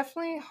 it was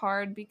definitely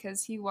hard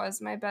because he was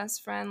my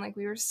best friend. Like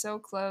we were so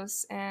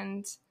close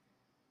and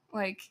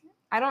like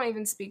I don't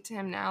even speak to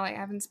him now. Like I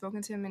haven't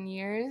spoken to him in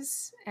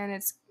years and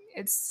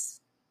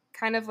it's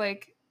kind of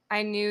like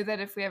I knew that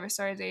if we ever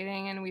started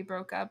dating and we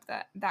broke up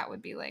that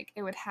would be like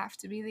it would have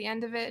to be the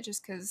end of it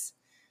just cuz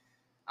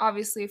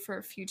obviously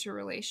for future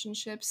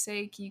relationships'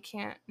 sake, you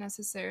can't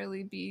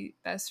necessarily be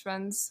best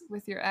friends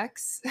with your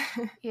ex.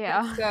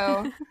 Yeah.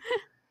 So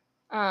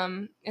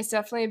it's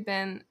definitely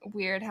been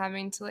weird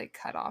having to like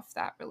cut off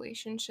that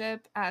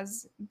relationship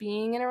as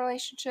being in a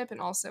relationship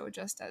and also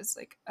just as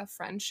like a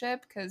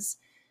friendship, because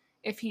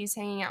if he's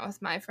hanging out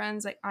with my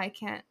friends, like I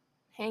can't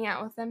hang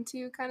out with them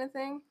too, kind of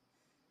thing.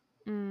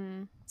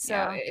 So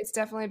Yeah. it's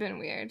definitely been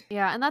weird.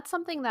 Yeah, and that's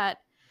something that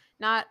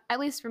not at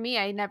least for me,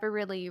 I never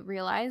really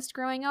realized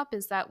growing up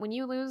is that when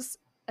you lose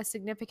a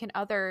significant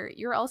other,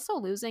 you're also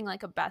losing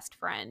like a best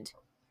friend.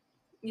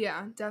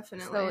 Yeah, So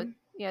definitely.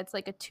 yeah, it's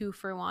like a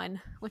 2-for-1,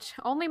 which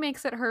only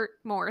makes it hurt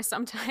more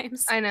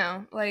sometimes. I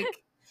know. Like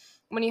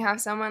when you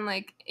have someone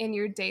like in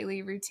your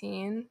daily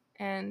routine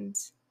and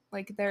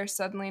like they're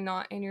suddenly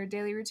not in your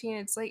daily routine,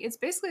 it's like it's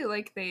basically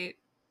like they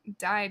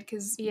died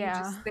because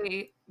Yeah,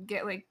 they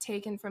get like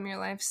taken from your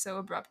life so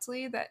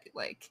abruptly that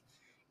like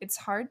it's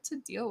hard to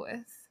deal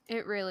with.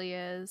 it really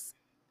is.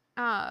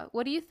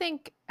 What do you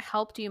think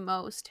helped you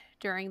most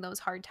during those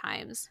hard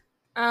times?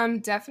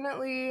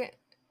 Definitely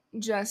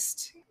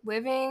just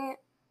living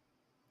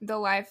the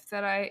life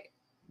that I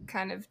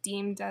kind of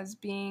deemed as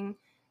being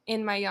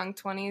in my young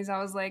 20s. I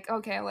was like,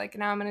 okay, like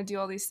now I'm going to do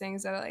all these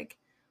things that I like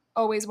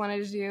always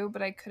wanted to do,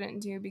 but I couldn't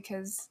do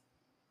because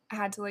I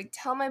had to like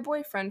tell my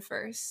boyfriend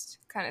first,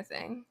 kind of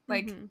thing.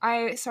 Like Mm-hmm.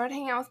 I started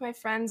hanging out with my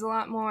friends a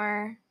lot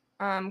more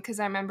because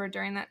I remember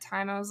during that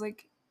time I was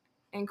like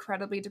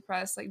incredibly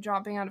depressed, like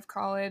dropping out of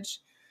college,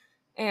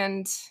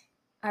 and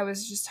I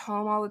was just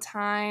home all the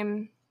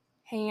time,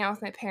 hanging out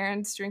with my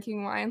parents,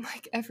 drinking wine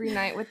like every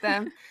night with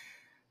them,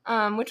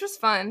 which was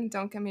fun.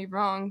 Don't get me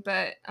wrong,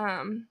 but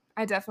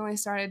I definitely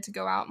started to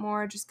go out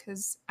more just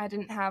because I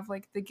didn't have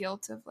like the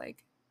guilt of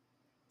like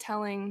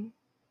telling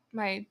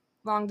my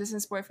long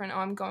distance boyfriend, oh,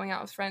 I'm going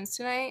out with friends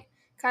tonight,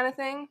 kind of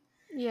thing.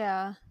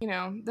 Yeah. You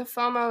know, the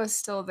FOMO is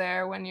still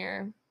there when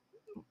you're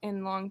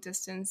in long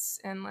distance,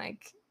 and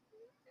like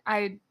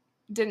I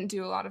didn't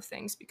do a lot of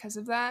things because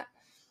of that.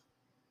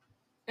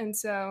 And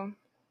so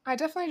I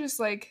definitely just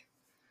like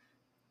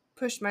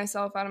pushed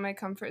myself out of my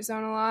comfort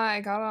zone a lot.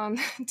 I got on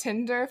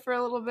Tinder for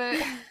a little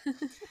bit,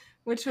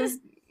 which was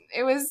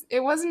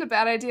it wasn't a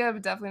bad idea,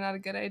 but definitely not a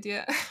good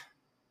idea.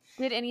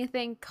 Did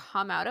anything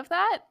come out of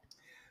that?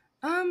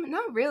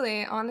 Not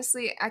really.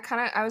 Honestly,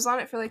 I was on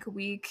it for like a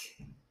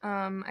week.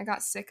 I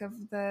got sick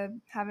of the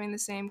having the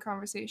same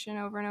conversation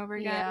over and over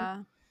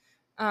again.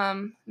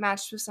 Yeah.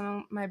 Matched with some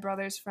of my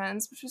brother's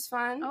friends, which was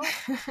fun.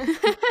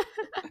 Oh.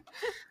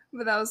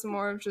 But that was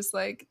more of just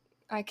like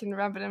I can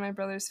rub it in my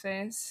brother's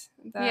face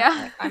that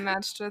Yeah. I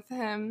matched with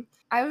him.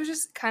 I was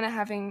just kind of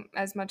having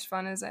as much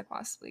fun as I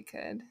possibly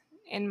could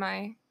in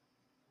my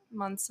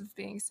months of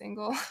being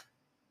single.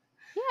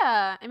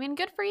 Yeah, I mean,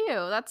 good for you.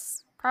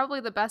 That's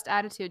probably the best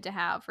attitude to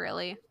have,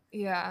 really,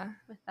 Yeah.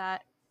 with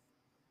that.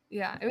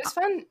 Yeah, it was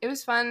fun. It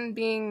was fun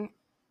being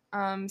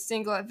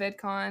single at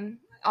VidCon.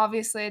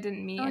 Obviously, I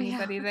didn't meet Oh, yeah.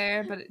 anybody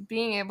there, but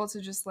being able to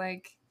just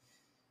like,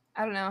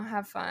 I don't know,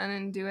 have fun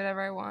and do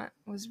whatever I want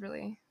was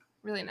really,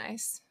 really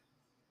nice.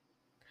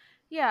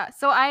 Yeah,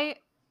 so I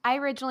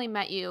originally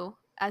met you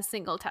as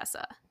single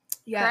Tessa,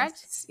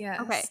 correct? Yes,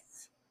 Okay,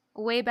 yes.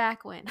 way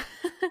back when.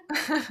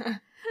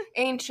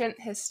 Ancient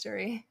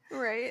history.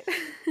 Right.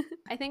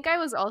 I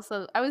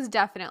was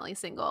definitely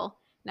single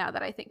now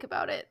that I think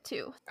about it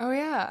too. Oh,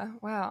 yeah.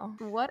 Wow.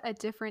 What a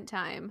different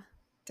time.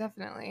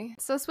 Definitely.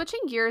 So, switching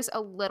gears a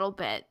little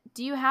bit,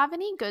 do you have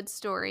any good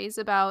stories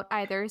about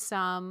either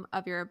some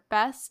of your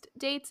best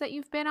dates that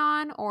you've been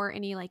on or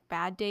any like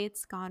bad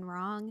dates gone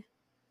wrong?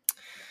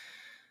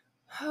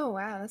 Oh,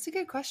 wow. That's a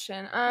good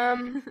question.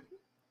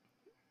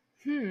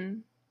 Hmm.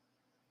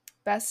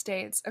 Best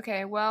dates.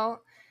 Okay,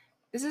 well,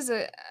 this is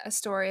a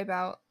story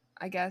about,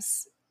 I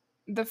guess,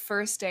 the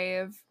first day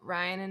of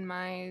Ryan and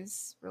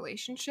my's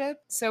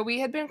relationship. So we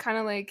had been kind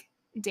of like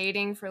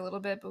dating for a little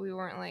bit, but we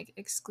weren't like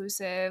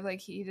exclusive.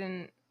 Like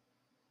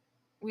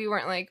we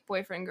weren't like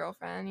boyfriend,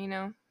 girlfriend, you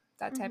know,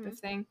 that type Hmm. of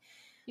thing.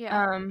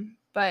 Yeah.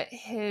 But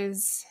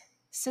his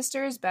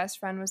sister's best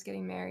friend was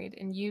getting married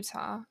in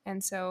Utah.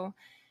 And so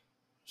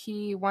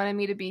he wanted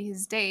me to be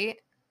his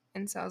date.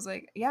 And so I was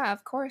like, yeah,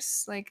 of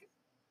course. Like,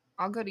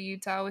 I'll go to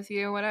Utah with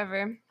you,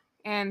 whatever.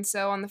 And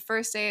so on the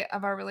first day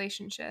of our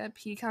relationship,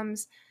 he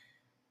comes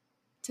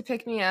to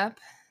pick me up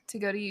to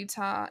go to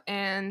Utah,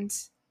 and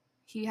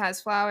he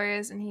has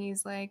flowers and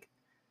he's like,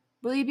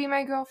 will you be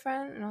my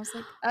girlfriend? And I was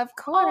like, of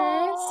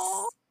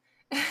Oh.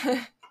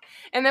 course.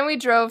 And then we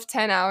drove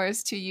 10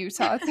 hours to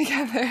Utah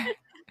together.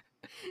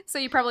 So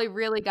you probably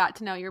really got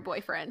to know your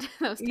boyfriend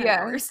those 10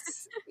 hours.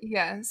 Yes.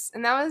 Yes.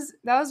 And that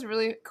was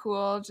really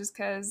cool just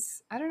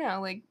cuz I don't know,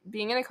 like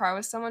being in a car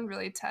with someone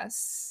really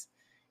tests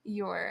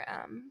your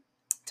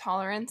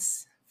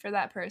tolerance for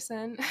that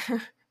person.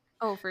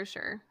 Oh, for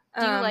sure.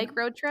 Do you like um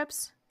road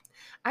trips?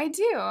 I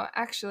do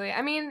actually.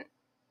 I mean,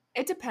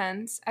 it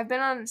depends. I've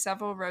been on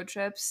several road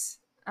trips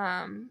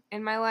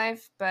in my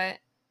life, but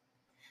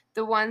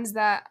the ones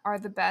that are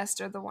the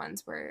best are the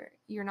ones where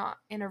you're not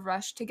in a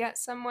rush to get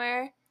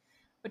somewhere,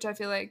 which I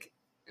feel like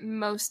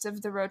most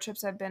of the road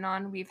trips I've been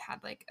on, we've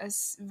had like a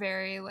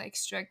very like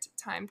strict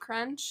time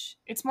crunch.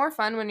 It's more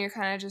fun when you're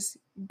kind of just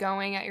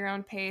going at your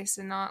own pace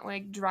and not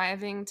like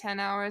driving 10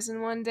 hours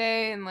in one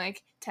day and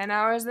like 10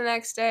 hours the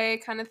next day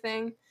kind of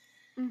thing.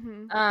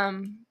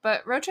 Mm-hmm.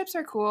 But road trips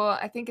are cool.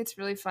 I think it's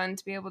really fun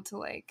to be able to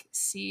like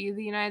see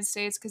the United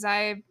States because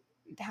I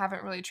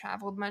haven't really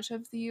traveled much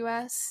of the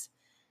US.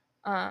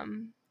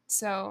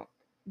 So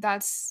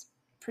that's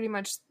pretty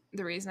much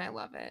the reason I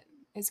love it,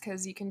 is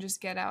because you can just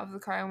get out of the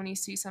car when you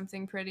see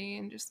something pretty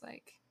and just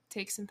like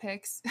take some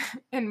pics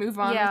and move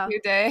on with Yeah.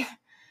 your day.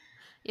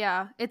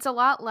 Yeah. It's a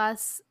lot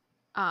less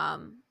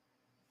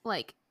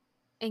like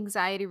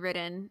anxiety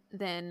ridden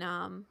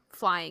than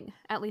flying,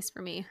 at least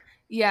for me.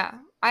 Yeah,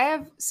 I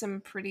have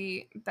some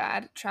pretty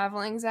bad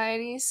travel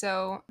anxiety,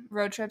 so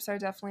road trips are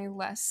definitely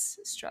less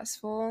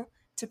stressful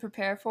to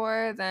prepare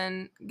for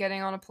than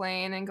getting on a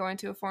plane and going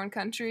to a foreign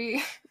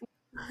country.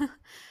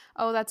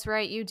 Oh, that's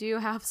right. You do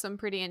have some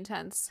pretty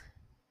intense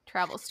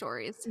travel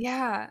stories.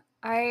 Yeah,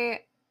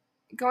 I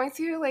going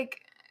through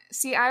like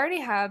see, I already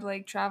had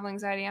like travel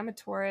anxiety. I'm a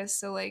tourist,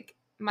 so like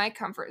my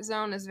comfort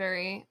zone is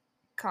very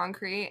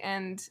concrete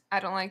and I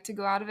don't like to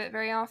go out of it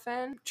very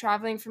often.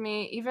 Traveling for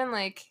me, even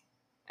like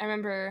I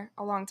remember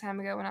a long time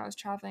ago when I was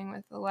traveling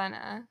with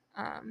Elena,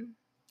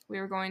 we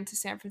were going to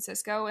San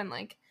Francisco and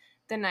like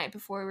the night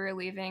before we were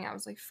leaving, I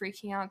was like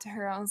freaking out to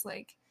her. I was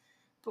like,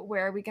 but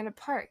where are we gonna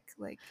park?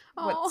 Like,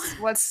 Oh,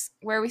 what's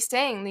where are we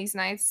staying these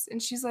nights?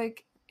 And she's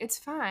like, it's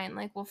fine.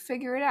 Like, we'll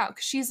figure it out.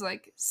 'Cause she's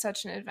like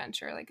such an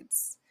adventurer. Like,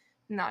 it's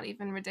not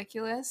even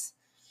ridiculous,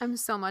 I'm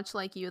so much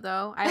like you,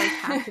 though. I like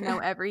have to know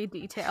every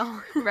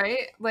detail.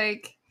 right?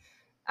 Like,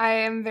 I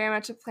am very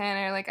much a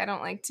planner. Like, I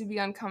don't like to be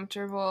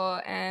uncomfortable,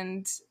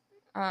 and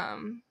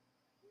um,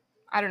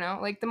 I don't know.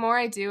 Like, the more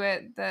I do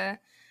it,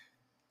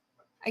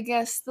 I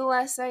guess the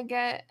less I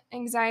get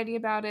anxiety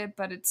about it,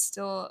 but it's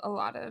still a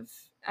lot of.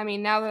 I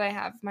mean, now that I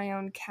have my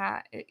own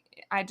cat,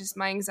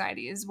 my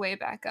anxiety is way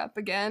back up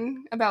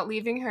again about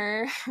leaving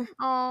her.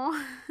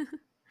 Oh,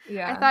 I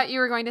Yeah. thought you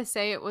were going to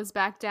say it was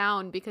back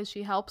down because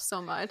she helps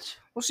so much.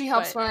 Well, she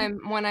helps But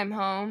when I'm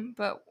home,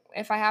 but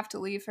if I have to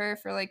leave her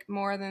for like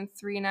more than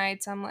 3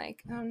 nights, I'm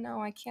like, oh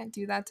no, I can't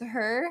do that to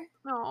her.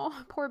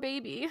 oh, poor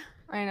baby.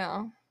 I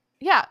know.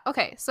 Yeah,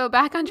 okay. So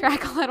back on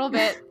track a little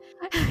bit.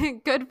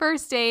 Good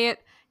first date,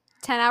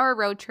 10-hour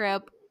road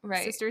trip,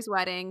 Right. sister's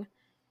wedding.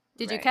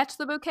 Did you Right. catch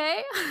the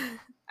bouquet?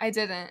 I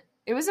didn't.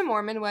 It was a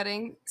Mormon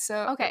wedding,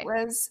 so it Okay.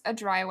 was a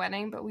dry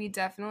wedding, but we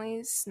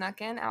definitely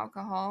snuck in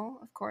alcohol,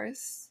 of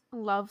course.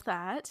 Love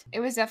that.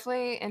 It was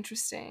definitely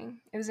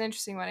interesting. It was an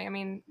interesting wedding. I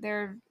mean,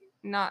 they're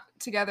not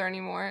together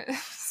anymore,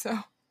 so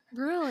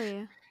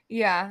Really?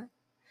 yeah.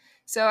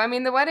 So I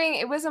mean, the wedding,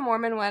 it was a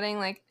Mormon wedding.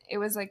 Like it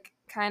was like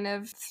kind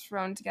of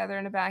thrown together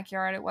in a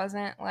backyard. It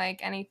wasn't like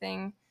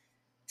anything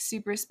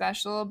super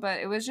special, but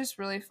it was just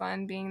really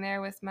fun being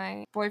there with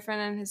my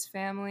boyfriend and his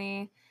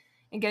family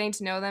and getting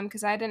to know them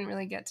because I didn't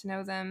really get to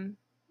know them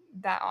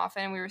that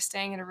often. We were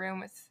staying in a room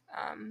with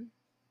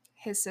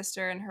his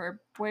sister and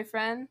her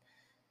boyfriend.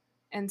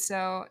 And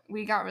so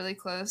we got really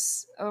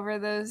close over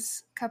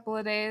those couple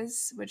of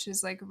days, which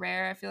is like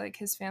rare. I feel like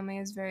his family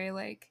is very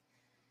like,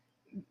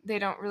 they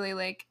don't really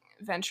like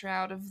venture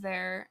out of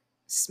their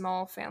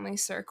small family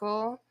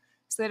circle.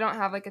 So they don't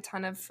have like a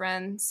ton of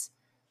friends,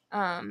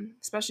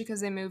 especially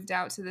because they moved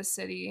out to the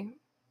city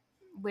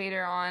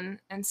later on.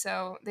 And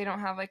so they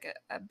don't have like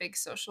a big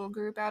social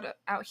group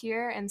out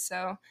here. And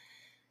so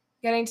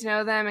getting to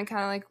know them and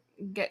kind of like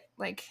get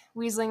like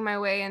weaseling my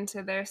way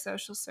into their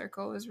social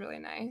circle was really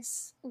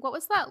nice. What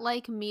was that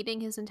like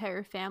meeting his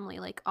entire family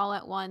like all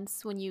at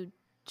once when you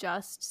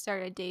just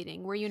started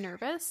dating? Were you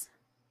nervous?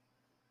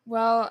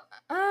 Well,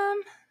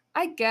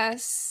 I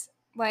guess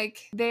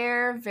like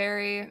they're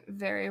very,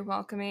 very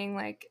welcoming,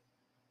 like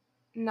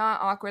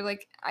not awkward.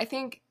 Like I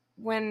think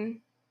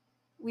when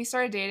we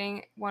started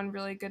dating, one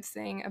really good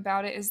thing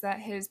about it is that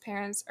his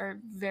parents are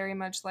very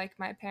much like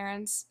my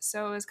parents.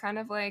 So it was kind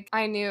of like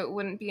I knew it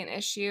wouldn't be an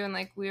issue and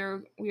like we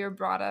were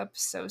brought up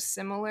so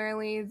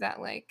similarly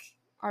that like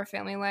our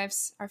family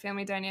lives, our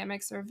family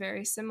dynamics are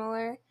very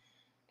similar.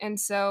 And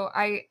so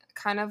I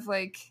kind of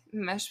like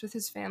meshed with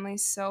his family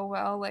so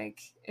well.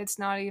 Like it's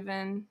not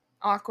even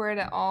awkward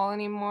at all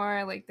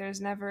anymore. Like there's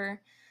never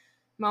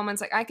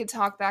moments like I could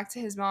talk back to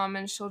his mom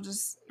and she'll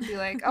just be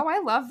like, "Oh, I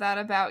love that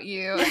about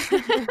you."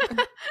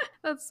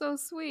 That's so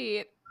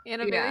sweet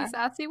in a very Yeah.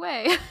 sassy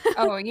way.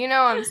 Oh, you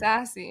know I'm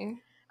sassy.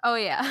 Oh,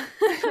 yeah.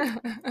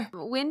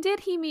 When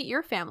did he meet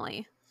your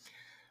family?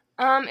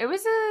 It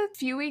was a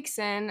few weeks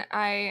in.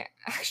 I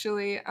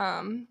actually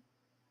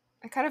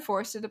I kind of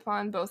forced it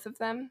upon both of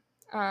them.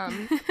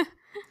 Um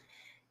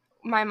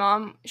my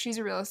mom, she's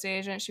a real estate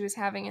agent. She was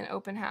having an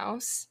open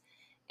house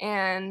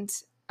and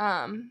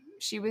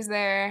she was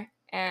there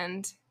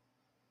and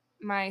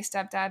my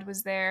stepdad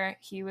was there.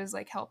 He was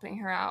like helping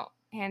her out,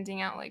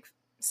 handing out like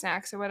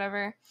snacks or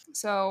whatever.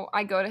 So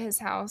I go to his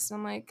house and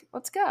I'm like,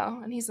 let's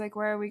go. And he's like,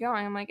 where are we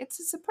going? I'm like, it's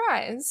a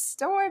surprise.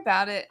 Don't worry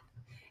about it.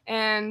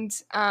 And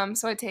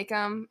so I take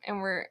him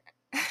and we're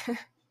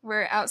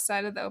we're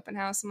outside of the open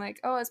house. I'm like,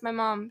 oh, it's my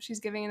mom. She's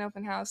giving an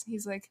open house. And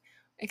he's like,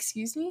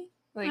 excuse me?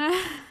 Like,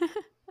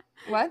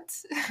 what?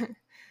 And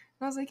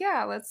I was like,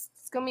 yeah, let's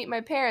go meet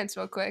my parents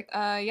real quick.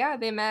 Yeah,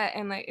 they met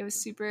and like it was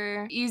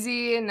super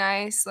easy and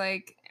nice.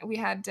 Like we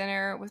had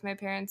dinner with my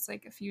parents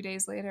like a few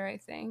days later, I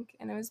think,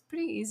 and it was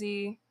pretty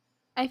easy.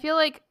 I feel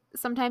like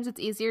sometimes it's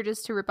easier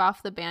just to rip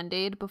off the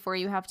Band-Aid before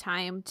you have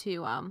time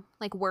to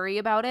like worry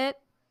about it.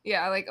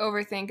 Yeah, like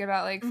overthink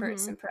about like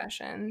first Mm-hmm.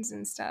 impressions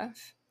and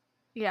stuff.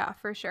 Yeah,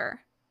 for sure.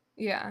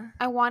 Yeah.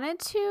 I wanted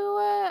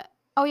to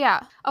oh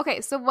yeah.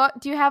 Okay, so what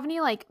do you have any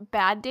like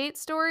bad date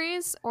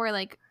stories or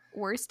like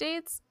worst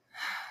dates?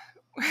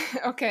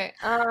 Okay.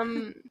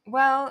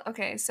 Well,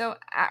 okay. So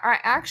our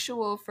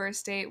actual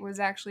first date was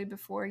actually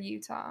before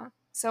Utah.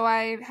 So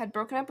I had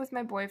broken up with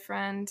my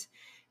boyfriend,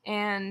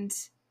 and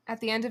at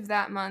the end of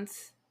that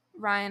month,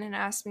 Ryan had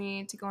asked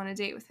me to go on a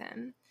date with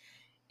him.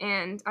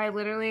 And I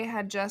literally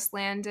had just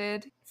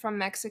landed from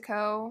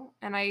Mexico,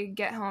 and I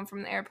get home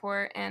from the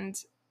airport and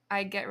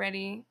I get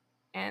ready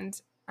and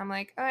I'm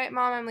like, all right,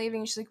 mom, I'm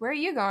leaving. She's like, where are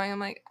you going? I'm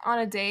like, on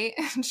a date.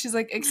 And she's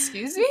like,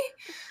 excuse me?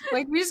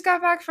 Like, we just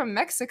got back from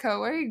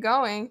Mexico. Where are you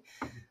going?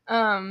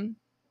 Um,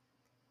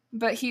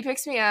 but he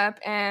picks me up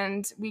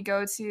and we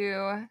go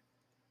to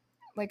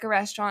like a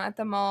restaurant at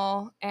the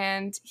mall,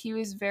 and he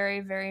was very,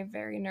 very,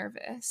 very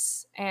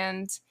nervous.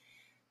 And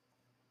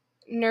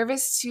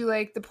nervous to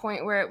like the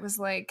point where it was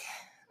like,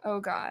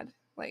 oh God,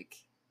 like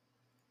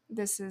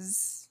this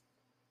is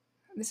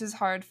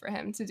hard for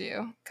him to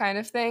do kind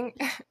of thing.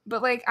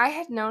 But like I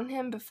had known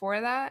him before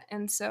that,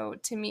 and so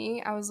to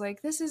me I was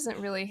like, this isn't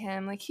really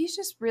him. Like he's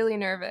just really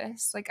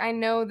nervous. Like I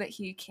know that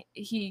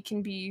he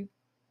can be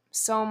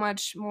so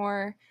much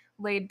more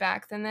laid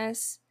back than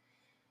this.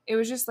 It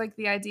was just like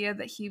the idea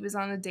that he was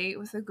on a date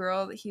with a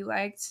girl that he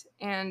liked,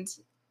 and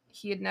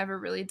he had never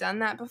really done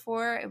that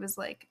before. It was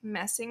like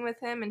messing with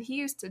him, and he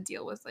used to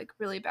deal with like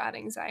really bad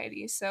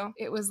anxiety, so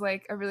it was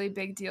like a really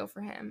big deal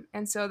for him.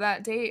 And so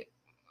that date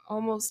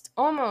almost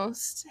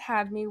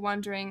had me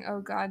wondering,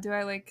 oh God, do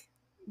I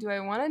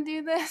want to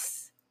do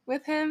this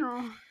with him?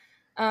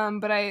 Oh.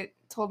 But I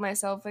told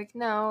myself, like,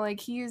 no, like,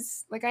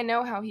 he's, like, I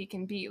know how he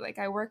can be. Like,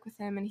 I work with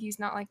him and he's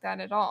not like that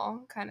at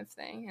all, kind of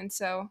thing. And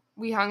so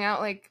we hung out,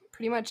 like,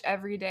 pretty much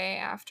every day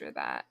after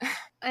that.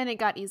 And it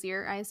got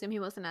easier. I assume he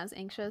wasn't as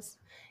anxious.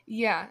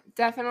 Yeah,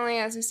 definitely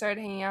as we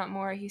started hanging out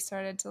more, he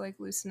started to, like,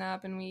 loosen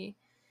up, and we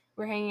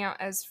were hanging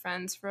out as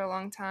friends for a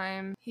long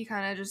time. He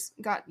kind of just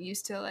got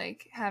used to,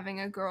 like,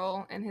 having a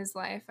girl in his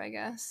life, I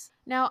guess.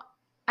 Now,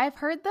 I've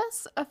heard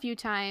this a few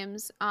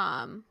times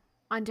on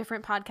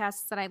different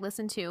podcasts that I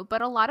listen to,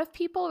 but a lot of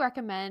people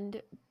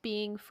recommend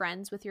being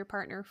friends with your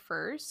partner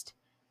first.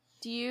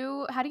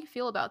 How do you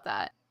feel about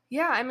that?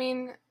 Yeah, I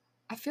mean,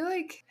 I feel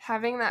like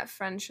having that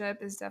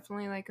friendship is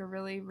definitely like a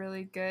really,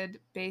 really good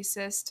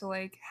basis to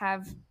like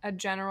have a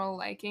general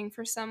liking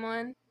for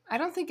someone. I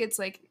don't think it's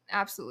like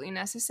absolutely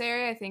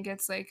necessary. I think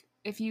it's like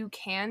if you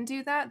can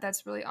do that,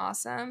 that's really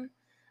awesome.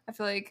 I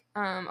feel like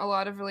a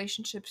lot of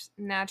relationships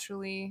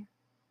naturally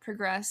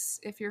progress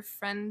if you're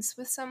friends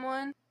with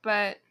someone.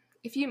 But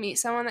if you meet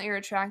someone that you're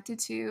attracted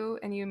to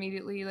and you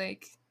immediately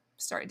like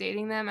start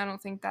dating them, I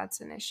don't think that's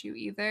an issue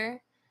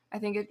either. I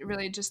think it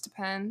really just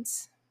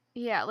depends.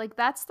 Yeah, like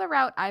that's the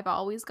route I've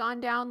always gone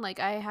down. Like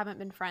I haven't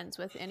been friends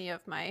with any of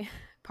my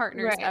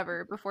partners Right.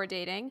 ever before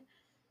dating,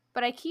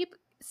 but I keep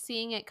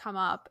seeing it come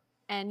up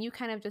and you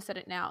kind of just said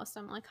it now. So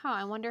I'm like, huh,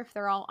 I wonder if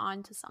they're all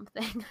on to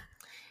something.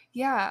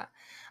 Yeah.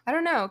 I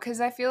don't know,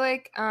 because I feel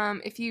like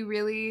if you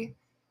really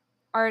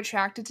are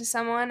attracted to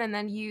someone and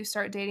then you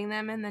start dating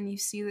them and then you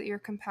see that you're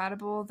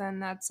compatible, then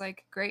that's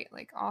like great,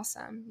 like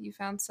awesome. You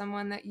found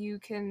someone that you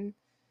can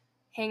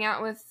hang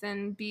out with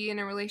and be in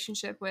a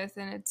relationship with,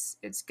 and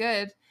it's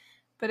good.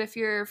 But if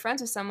you're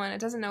friends with someone,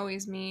 it doesn't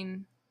always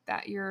mean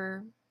that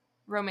your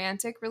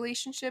romantic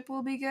relationship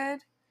will be good.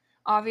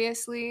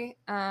 Obviously,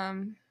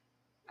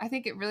 I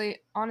think it really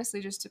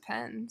honestly just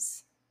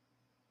depends.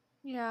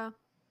 Yeah.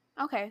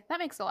 Okay, that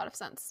makes a lot of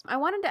sense. I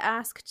wanted to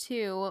ask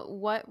too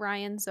what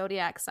Ryan's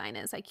zodiac sign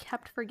is. I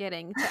kept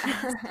forgetting to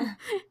ask.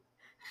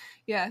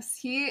 Yes,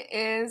 he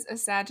is a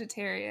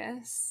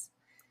Sagittarius,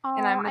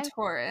 and Oh, I'm a I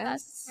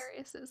Taurus.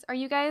 Sagittarius. Are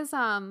you guys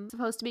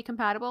supposed to be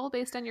compatible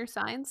based on your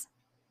signs?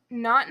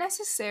 Not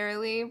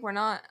necessarily. We're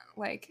not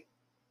like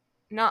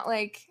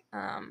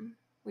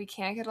we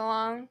can't get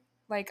along.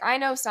 Like I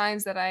know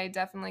signs that I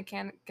definitely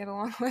can't get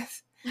along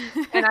with,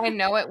 and I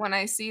know it when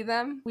I see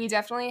them. We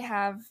definitely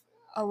have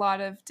a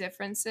lot of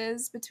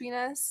differences between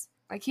us.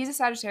 Like he's a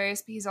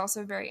Sagittarius, but he's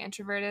also very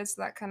introverted,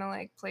 so that kind of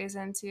like plays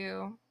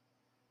into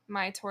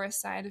my Taurus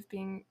side of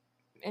being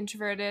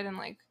introverted and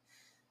like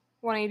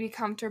wanting to be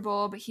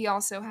comfortable, but he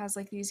also has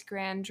like these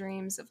grand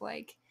dreams of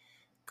like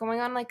going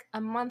on like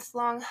a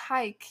month-long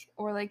hike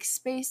or like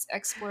space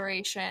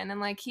exploration, and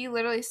like he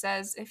literally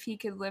says if he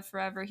could live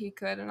forever he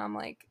could, and I'm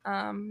like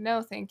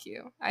no thank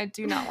you, I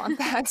do not want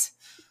that.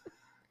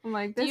 I'm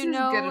like, Do this you is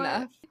good know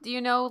enough. do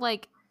you know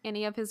like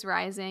any of his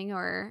rising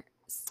or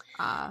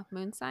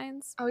moon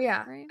signs? Oh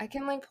yeah, Right? I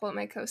can like pull up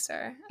my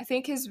co-star. I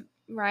think his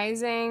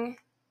rising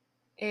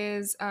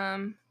is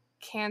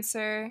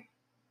Cancer,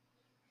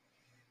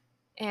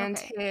 and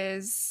Okay.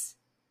 his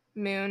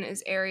moon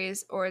is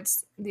Aries, or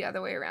it's the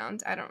other way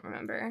around. I don't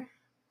remember. Oh,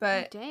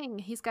 But dang.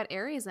 He's got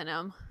Aries in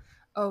him.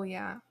 oh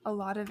yeah, a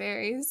lot of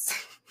Aries.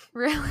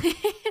 Really?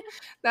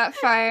 That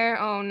fire,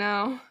 oh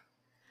no.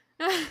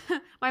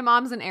 My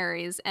mom's an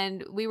Aries,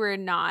 and we were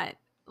not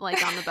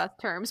like on the best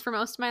terms for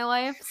most of my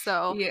life.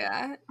 So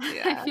Yeah, I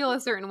yeah. feel a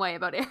certain way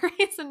about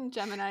Aries and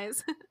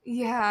Geminis.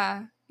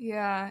 Yeah,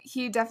 yeah.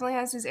 He definitely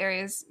has his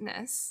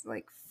Aries-ness,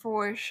 like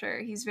for sure.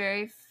 He's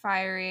very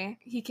fiery.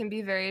 He can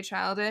be very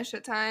childish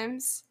at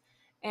times.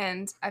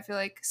 And I feel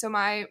like so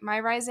my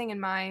rising and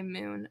my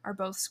moon are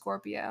both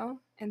Scorpio.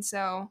 And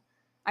so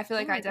I feel Oh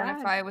like I my God.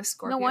 identify with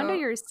No wonder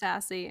Scorpio, you're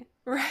sassy.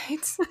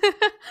 right?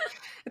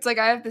 It's like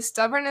I have the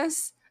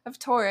stubbornness of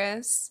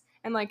Taurus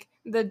and like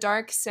the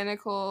dark,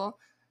 cynical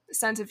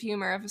sense of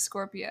humor of a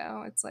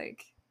Scorpio. It's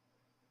like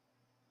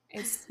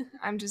it's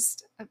I'm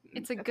just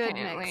It's a good mix.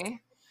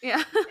 apparently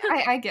Yeah.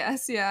 I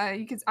guess, yeah.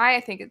 You could.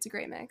 I think it's a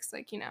great mix.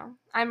 Like,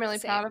 I'm really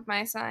Same. proud of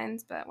my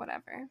signs, but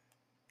whatever.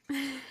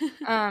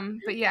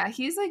 But yeah,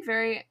 he's like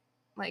very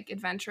like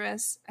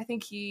adventurous. I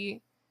think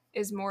he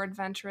is more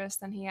adventurous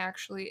than he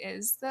actually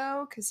is,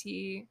 though, because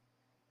he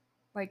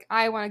like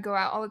I want to go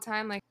out all the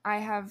time. Like I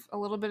have a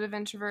little bit of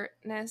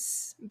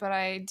introvertness, but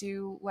I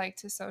do like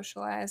to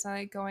socialize. I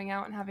like going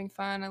out and having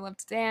fun. I love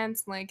to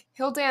dance. Like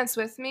he'll dance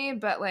with me,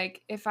 but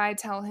like if I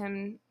tell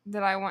him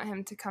that I want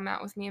him to come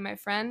out with me and my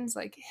friends,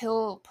 like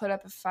he'll put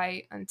up a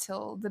fight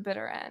until the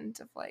bitter end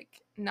of like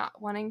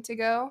not wanting to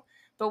go.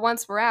 But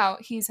once we're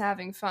out, he's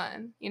having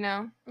fun, you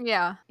know?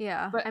 Yeah,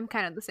 yeah. But I'm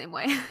kind of the same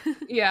way.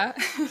 yeah.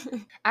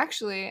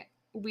 Actually,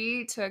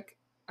 we took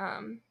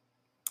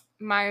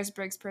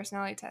Myers-Briggs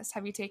personality test.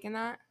 Have you taken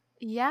that?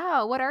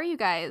 Yeah, what are you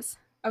guys?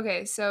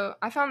 Okay, so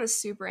I found this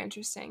super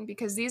interesting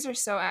because these are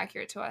so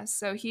accurate to us.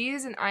 So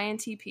he's an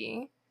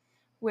INTP,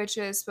 which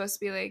is supposed to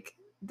be like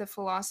the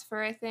philosopher,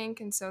 I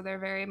think, and so they're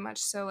very much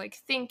so like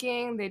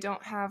thinking. They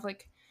don't have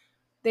like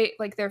they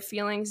like their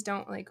feelings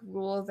don't like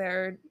rule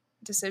their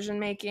decision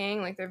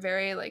making. Like they're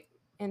very like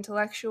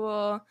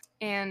intellectual,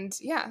 and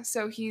yeah,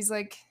 so he's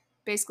like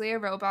basically a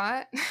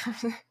robot.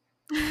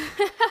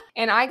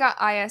 And I got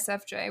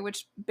ISFJ,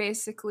 which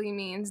basically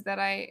means that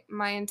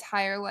my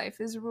entire life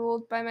is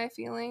ruled by my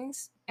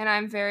feelings. And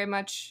I'm very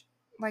much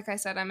like I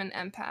said, I'm an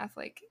empath.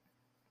 Like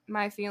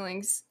my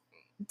feelings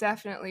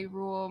definitely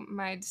rule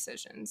my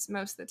decisions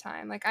most of the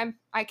time. Like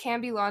I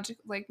can be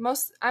logical like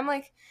most I'm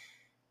like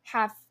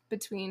half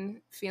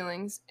between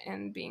feelings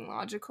and being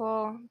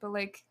logical, but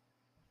like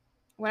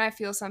when I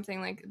feel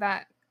something like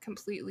that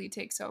completely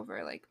takes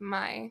over like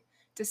my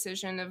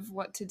decision of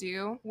what to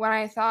do. What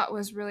I thought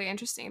was really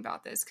interesting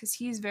about this, because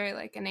he's very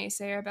like a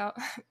naysayer about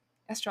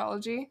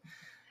astrology,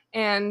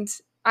 and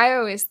I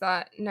always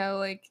thought, no,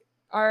 like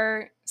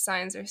our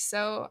signs are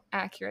so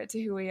accurate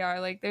to who we are.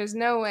 Like there's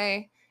no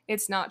way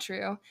it's not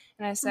true.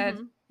 And I said, Hmm.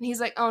 and he's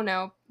like, oh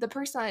no, the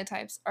personality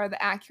types are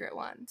the accurate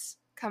ones.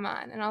 Come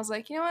on. And I was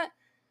like, you know what?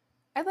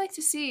 I'd like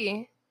to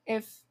see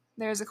if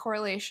there's a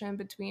correlation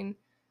between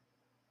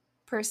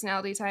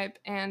personality type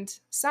and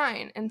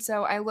sign. And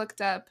so I looked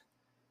up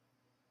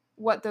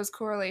what those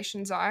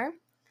correlations are,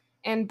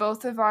 and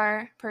both of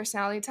our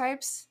personality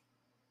types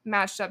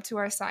matched up to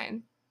our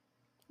sign.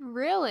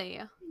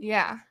 Really?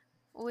 Yeah.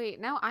 Wait,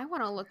 now I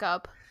want to look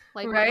up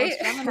like what Right?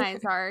 most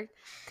Geminis are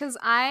cuz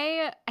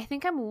I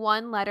think I'm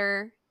one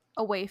letter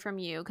away from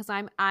you cuz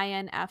I'm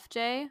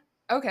INFJ.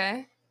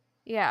 Okay.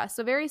 Yeah,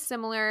 so very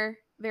similar,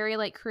 very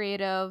like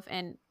creative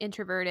and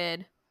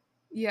introverted.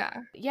 Yeah.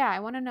 Yeah, I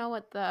want to know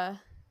what the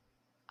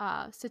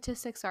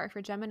statistics are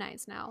for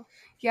Geminis now.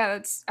 Yeah,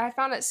 that's I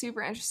found it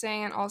super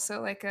interesting, and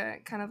also like a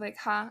kind of like,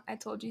 ha, I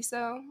told you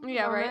so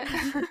Yeah, right.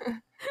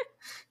 moment.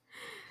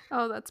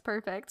 Oh, that's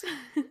perfect.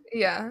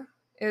 Yeah.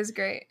 It was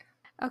great.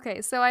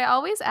 Okay, so I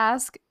always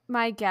ask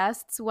my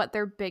guests what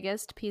their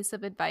biggest piece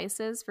of advice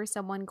is for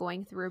someone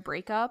going through a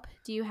breakup.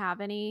 Do you have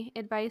any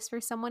advice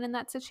for someone in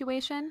that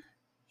situation?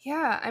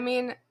 Yeah, I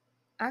mean,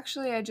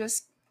 actually, I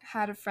just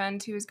had a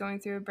friend who was going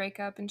through a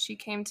breakup, and she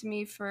came to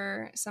me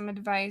for some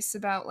advice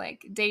about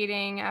like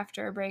dating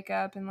after a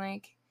breakup and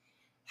like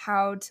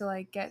how to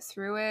like get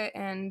through it.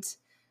 And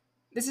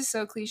this is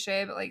so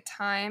cliche, but like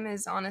time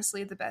is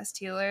honestly the best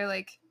healer.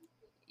 Like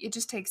it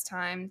just takes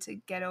time to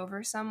get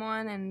over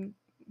someone and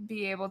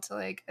be able to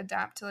like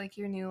adapt to like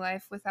your new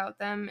life without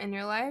them in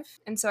your life.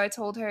 And so I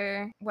told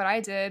her what I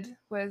did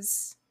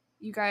was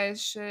you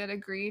guys should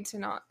agree to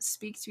not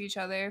speak to each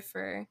other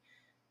for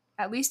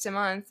at least a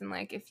month, and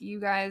like if you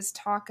guys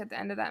talk at the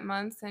end of that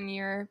month and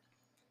you're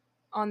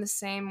on the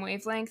same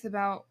wavelength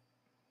about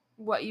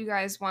what you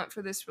guys want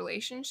for this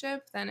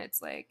relationship, then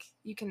it's like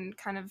you can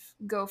kind of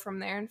go from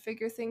there and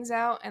figure things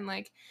out, and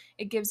like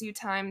it gives you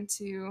time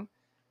to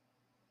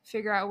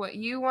figure out what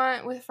you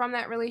want with from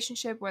that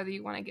relationship, whether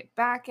you want to get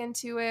back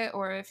into it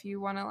or if you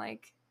want to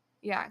like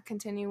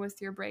continue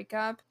with your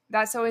breakup.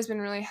 That's always been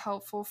really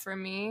helpful for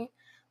me.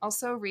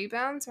 Also,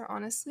 rebounds are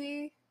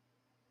honestly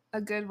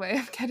a good way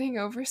of getting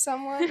over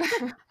someone.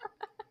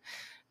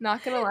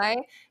 Not gonna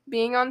lie,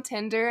 being on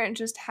Tinder and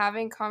just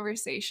having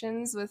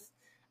conversations with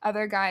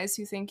other guys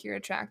who think you're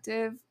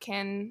attractive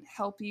can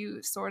help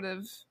you sort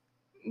of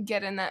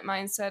get in that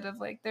mindset of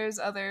like there's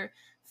other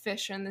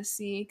fish in the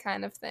sea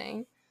kind of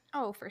thing.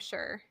 Oh, for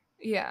sure.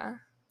 Yeah.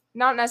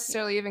 Not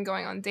necessarily even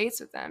going on dates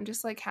with them,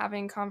 just like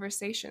having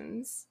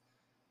conversations.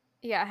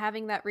 Yeah,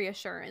 having that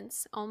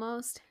reassurance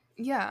almost.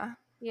 Yeah.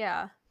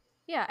 Yeah.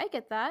 Yeah, I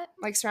get that.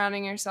 Like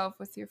surrounding yourself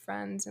with your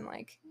friends and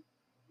like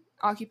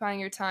occupying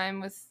your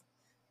time with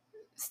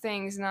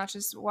things, not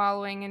just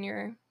wallowing in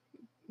your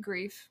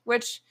grief,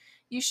 which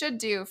you should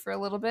do for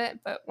a little bit,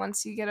 but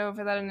once you get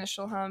over that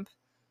initial hump,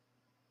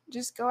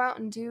 just go out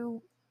and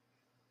do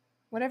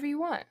whatever you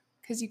want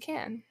because you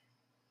can.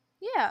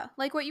 Yeah,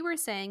 like what you were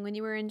saying when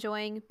you were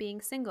enjoying being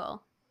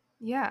single.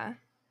 Yeah.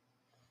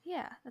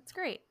 Yeah, that's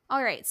great.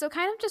 All right, so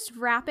kind of just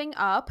wrapping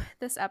up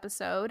this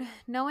episode,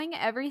 knowing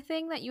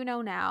everything that you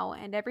know now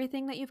and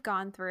everything that you've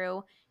gone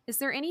through, is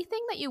there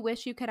anything that you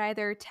wish you could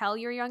either tell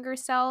your younger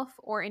self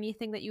or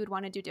anything that you would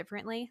want to do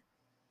differently?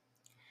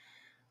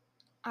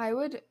 I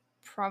would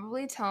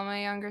probably tell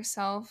my younger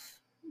self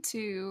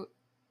to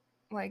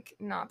like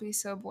not be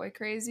so boy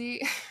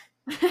crazy.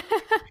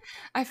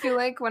 I feel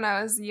like when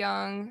I was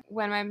young,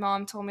 when my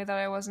mom told me that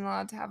I wasn't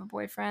allowed to have a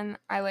boyfriend,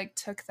 I like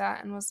took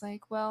that and was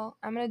like, well,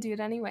 I'm going to do it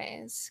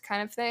anyways,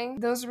 kind of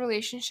thing. Those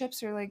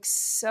relationships are like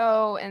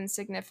so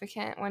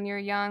insignificant when you're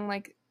young,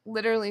 like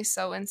literally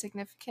so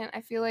insignificant.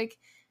 I feel like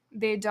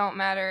they don't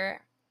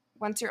matter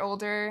once you're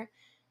older.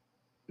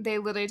 They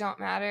literally don't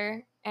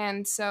matter.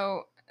 And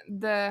so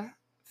the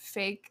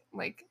fake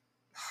like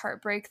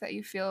heartbreak that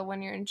you feel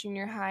when you're in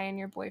junior high and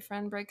your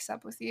boyfriend breaks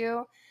up with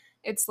you,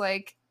 it's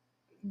like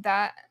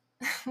that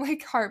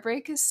like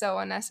heartbreak is so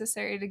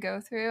unnecessary to go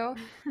through.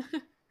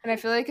 And I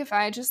feel like if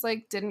I just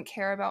like didn't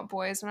care about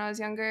boys when I was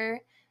younger,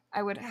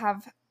 I would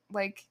have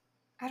like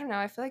I don't know,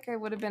 I feel like I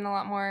would have been a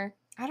lot more,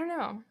 I don't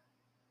know.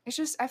 It's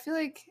just I feel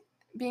like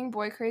being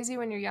boy crazy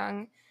when you're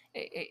young,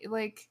 it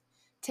like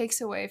takes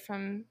away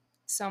from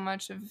so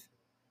much of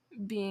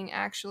being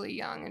actually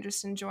young and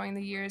just enjoying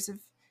the years of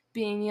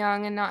being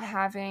young and not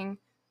having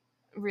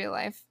real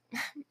life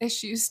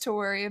issues to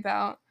worry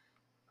about.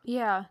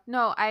 Yeah,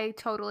 no, I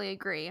totally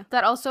agree.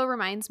 That also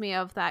reminds me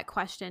of that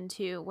question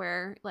too,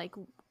 where like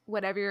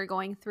whatever you're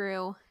going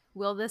through,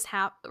 will this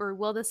or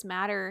will this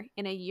matter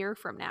in a year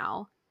from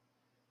now?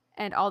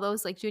 And all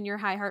those like junior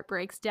high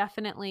heartbreaks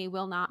definitely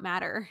will not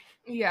matter.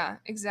 Yeah,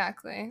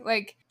 exactly.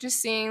 Like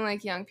just seeing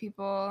like young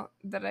people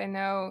that I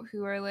know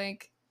who are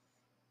like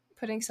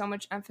putting so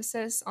much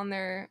emphasis on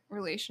their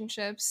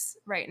relationships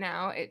right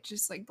now, it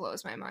just like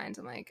blows my mind.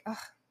 I'm like, ugh,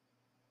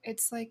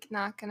 it's like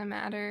not gonna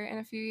matter in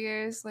a few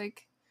years.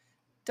 Like,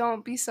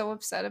 don't be so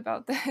upset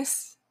about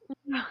this.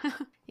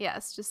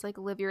 Yes, just like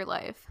live your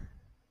life.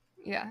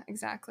 Yeah,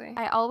 exactly.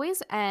 I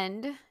always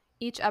end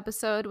each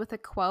episode with a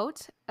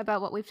quote about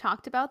what we've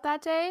talked about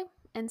that day.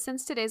 And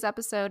since today's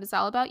episode is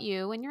all about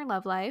you and your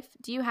love life,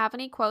 do you have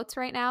any quotes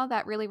right now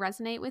that really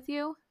resonate with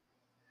you?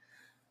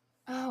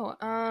 Oh,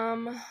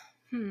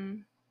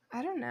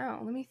 I don't know.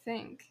 Let me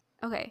think.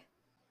 Okay.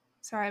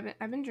 Sorry,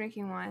 I've been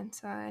drinking wine,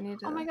 so I need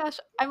Oh my to. gosh,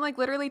 I'm like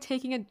literally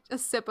taking a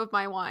sip of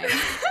my wine.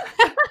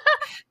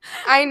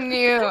 I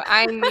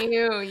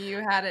knew you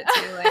had it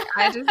too. Like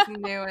I just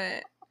knew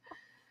it.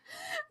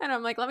 And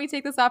I'm like, let me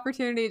take this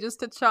opportunity just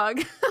to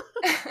chug.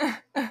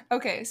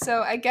 Okay,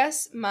 so I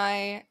guess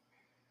my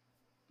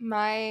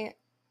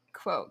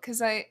quote,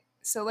 because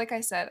like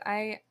I said,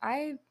 I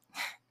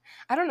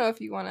don't know if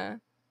you want to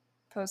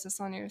post this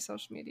on your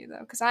social media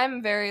though, because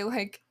I'm very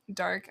like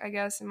dark, I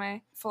guess, in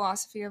my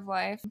philosophy of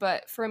life.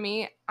 But for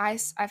me, I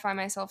find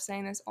myself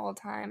saying this all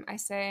the time. I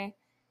say,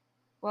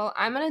 well,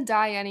 I'm gonna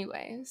die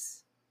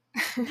anyways.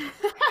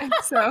 And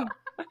so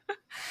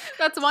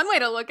That's one way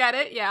to look at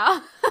it,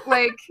 yeah.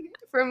 like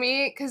for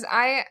me, because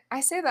I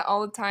say that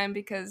all the time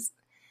because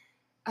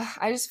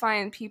I just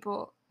find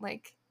people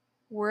like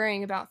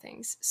worrying about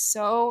things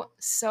so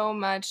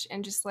much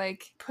and just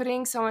like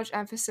putting so much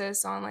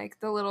emphasis on like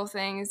the little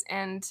things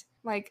and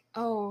like,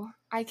 oh,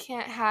 I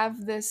can't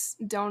have this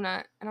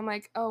donut, and I'm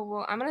like, oh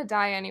well, I'm gonna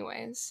die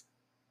anyways,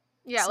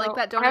 Yeah, like so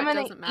that I'm donut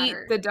gonna doesn't eat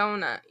matter. the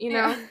donut, you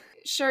know. Yeah.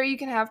 Sure, you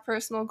can have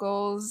personal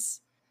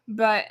goals,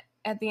 but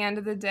at the end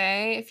of the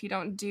day, if you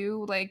don't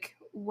do like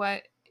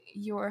what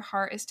your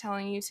heart is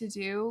telling you to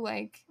do,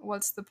 like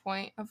what's the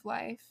point of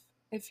life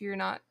if you're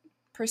not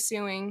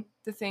pursuing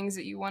the things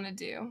that you want to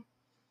do?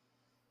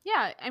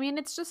 Yeah, I mean,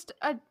 it's just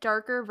a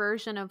darker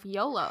version of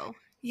YOLO.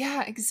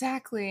 Yeah,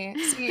 exactly.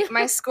 See,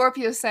 my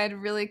Scorpio side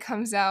really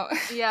comes out.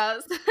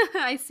 Yes,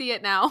 I see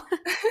it now.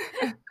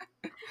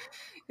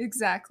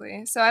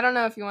 Exactly. So I don't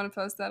know if you want to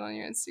post that on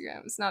your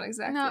Instagram.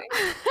 No.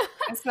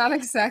 It's not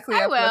exactly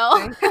I will.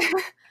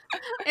 uplifting.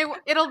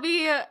 It'll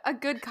be a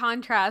good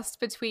contrast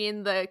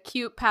between the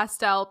cute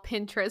pastel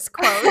Pinterest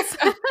quotes.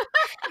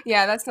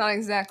 Yeah, that's not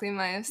exactly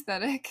my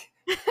aesthetic.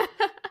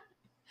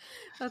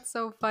 That's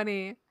so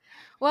funny.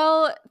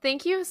 Well,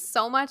 thank you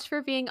so much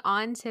for being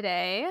on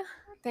today.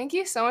 Thank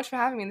you so much for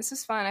having me. This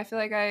was fun. I feel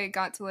like I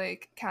got to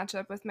like catch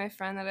up with my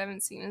friend that I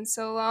haven't seen in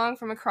so long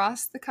from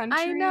across the country.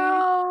 I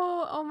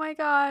know. Oh my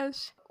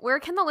gosh. Where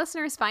can the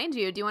listeners find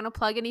you? Do you want to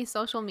plug any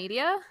social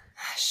media?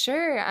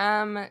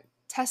 Sure.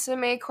 Tessa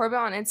May Corbett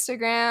on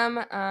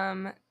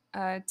Instagram.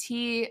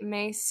 T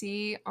May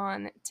C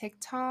on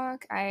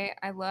TikTok. I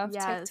love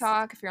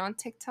TikTok. If you're on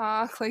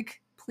TikTok,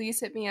 like please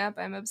hit me up.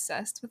 I'm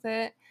obsessed with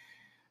it.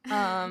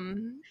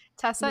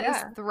 Tessa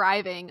is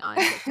thriving on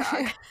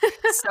TikTok.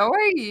 So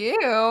are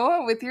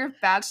you with your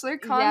Bachelor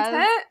content.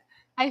 Yes,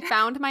 I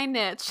found my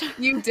niche.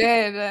 You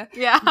did.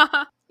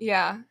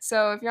 Yeah.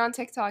 So if you're on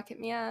TikTok, hit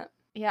me up.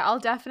 Yeah, I'll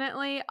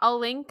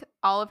link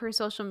all of her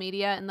social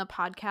media in the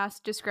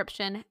podcast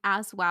description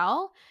as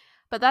well.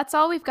 But that's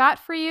all we've got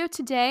for you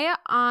today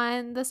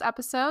on this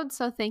episode.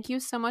 So thank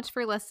you so much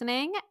for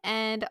listening,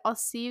 and I'll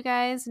see you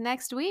guys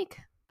next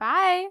week.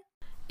 Bye.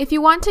 If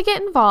you want to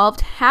get involved,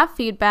 have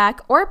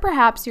feedback, or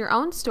perhaps your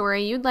own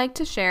story you'd like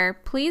to share,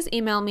 please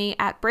email me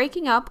at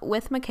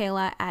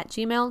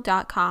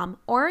breakingupwithmichaela@gmail.com,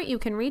 or you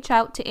can reach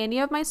out to any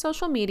of my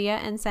social media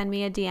and send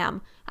me a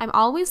DM. I'm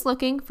always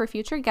looking for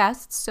future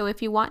guests, so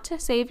if you want to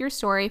save your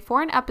story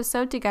for an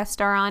episode to guest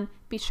star on,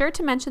 be sure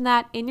to mention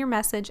that in your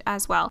message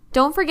as well.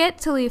 Don't forget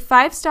to leave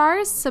 5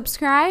 stars,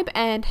 subscribe,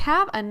 and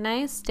have a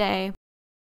nice day.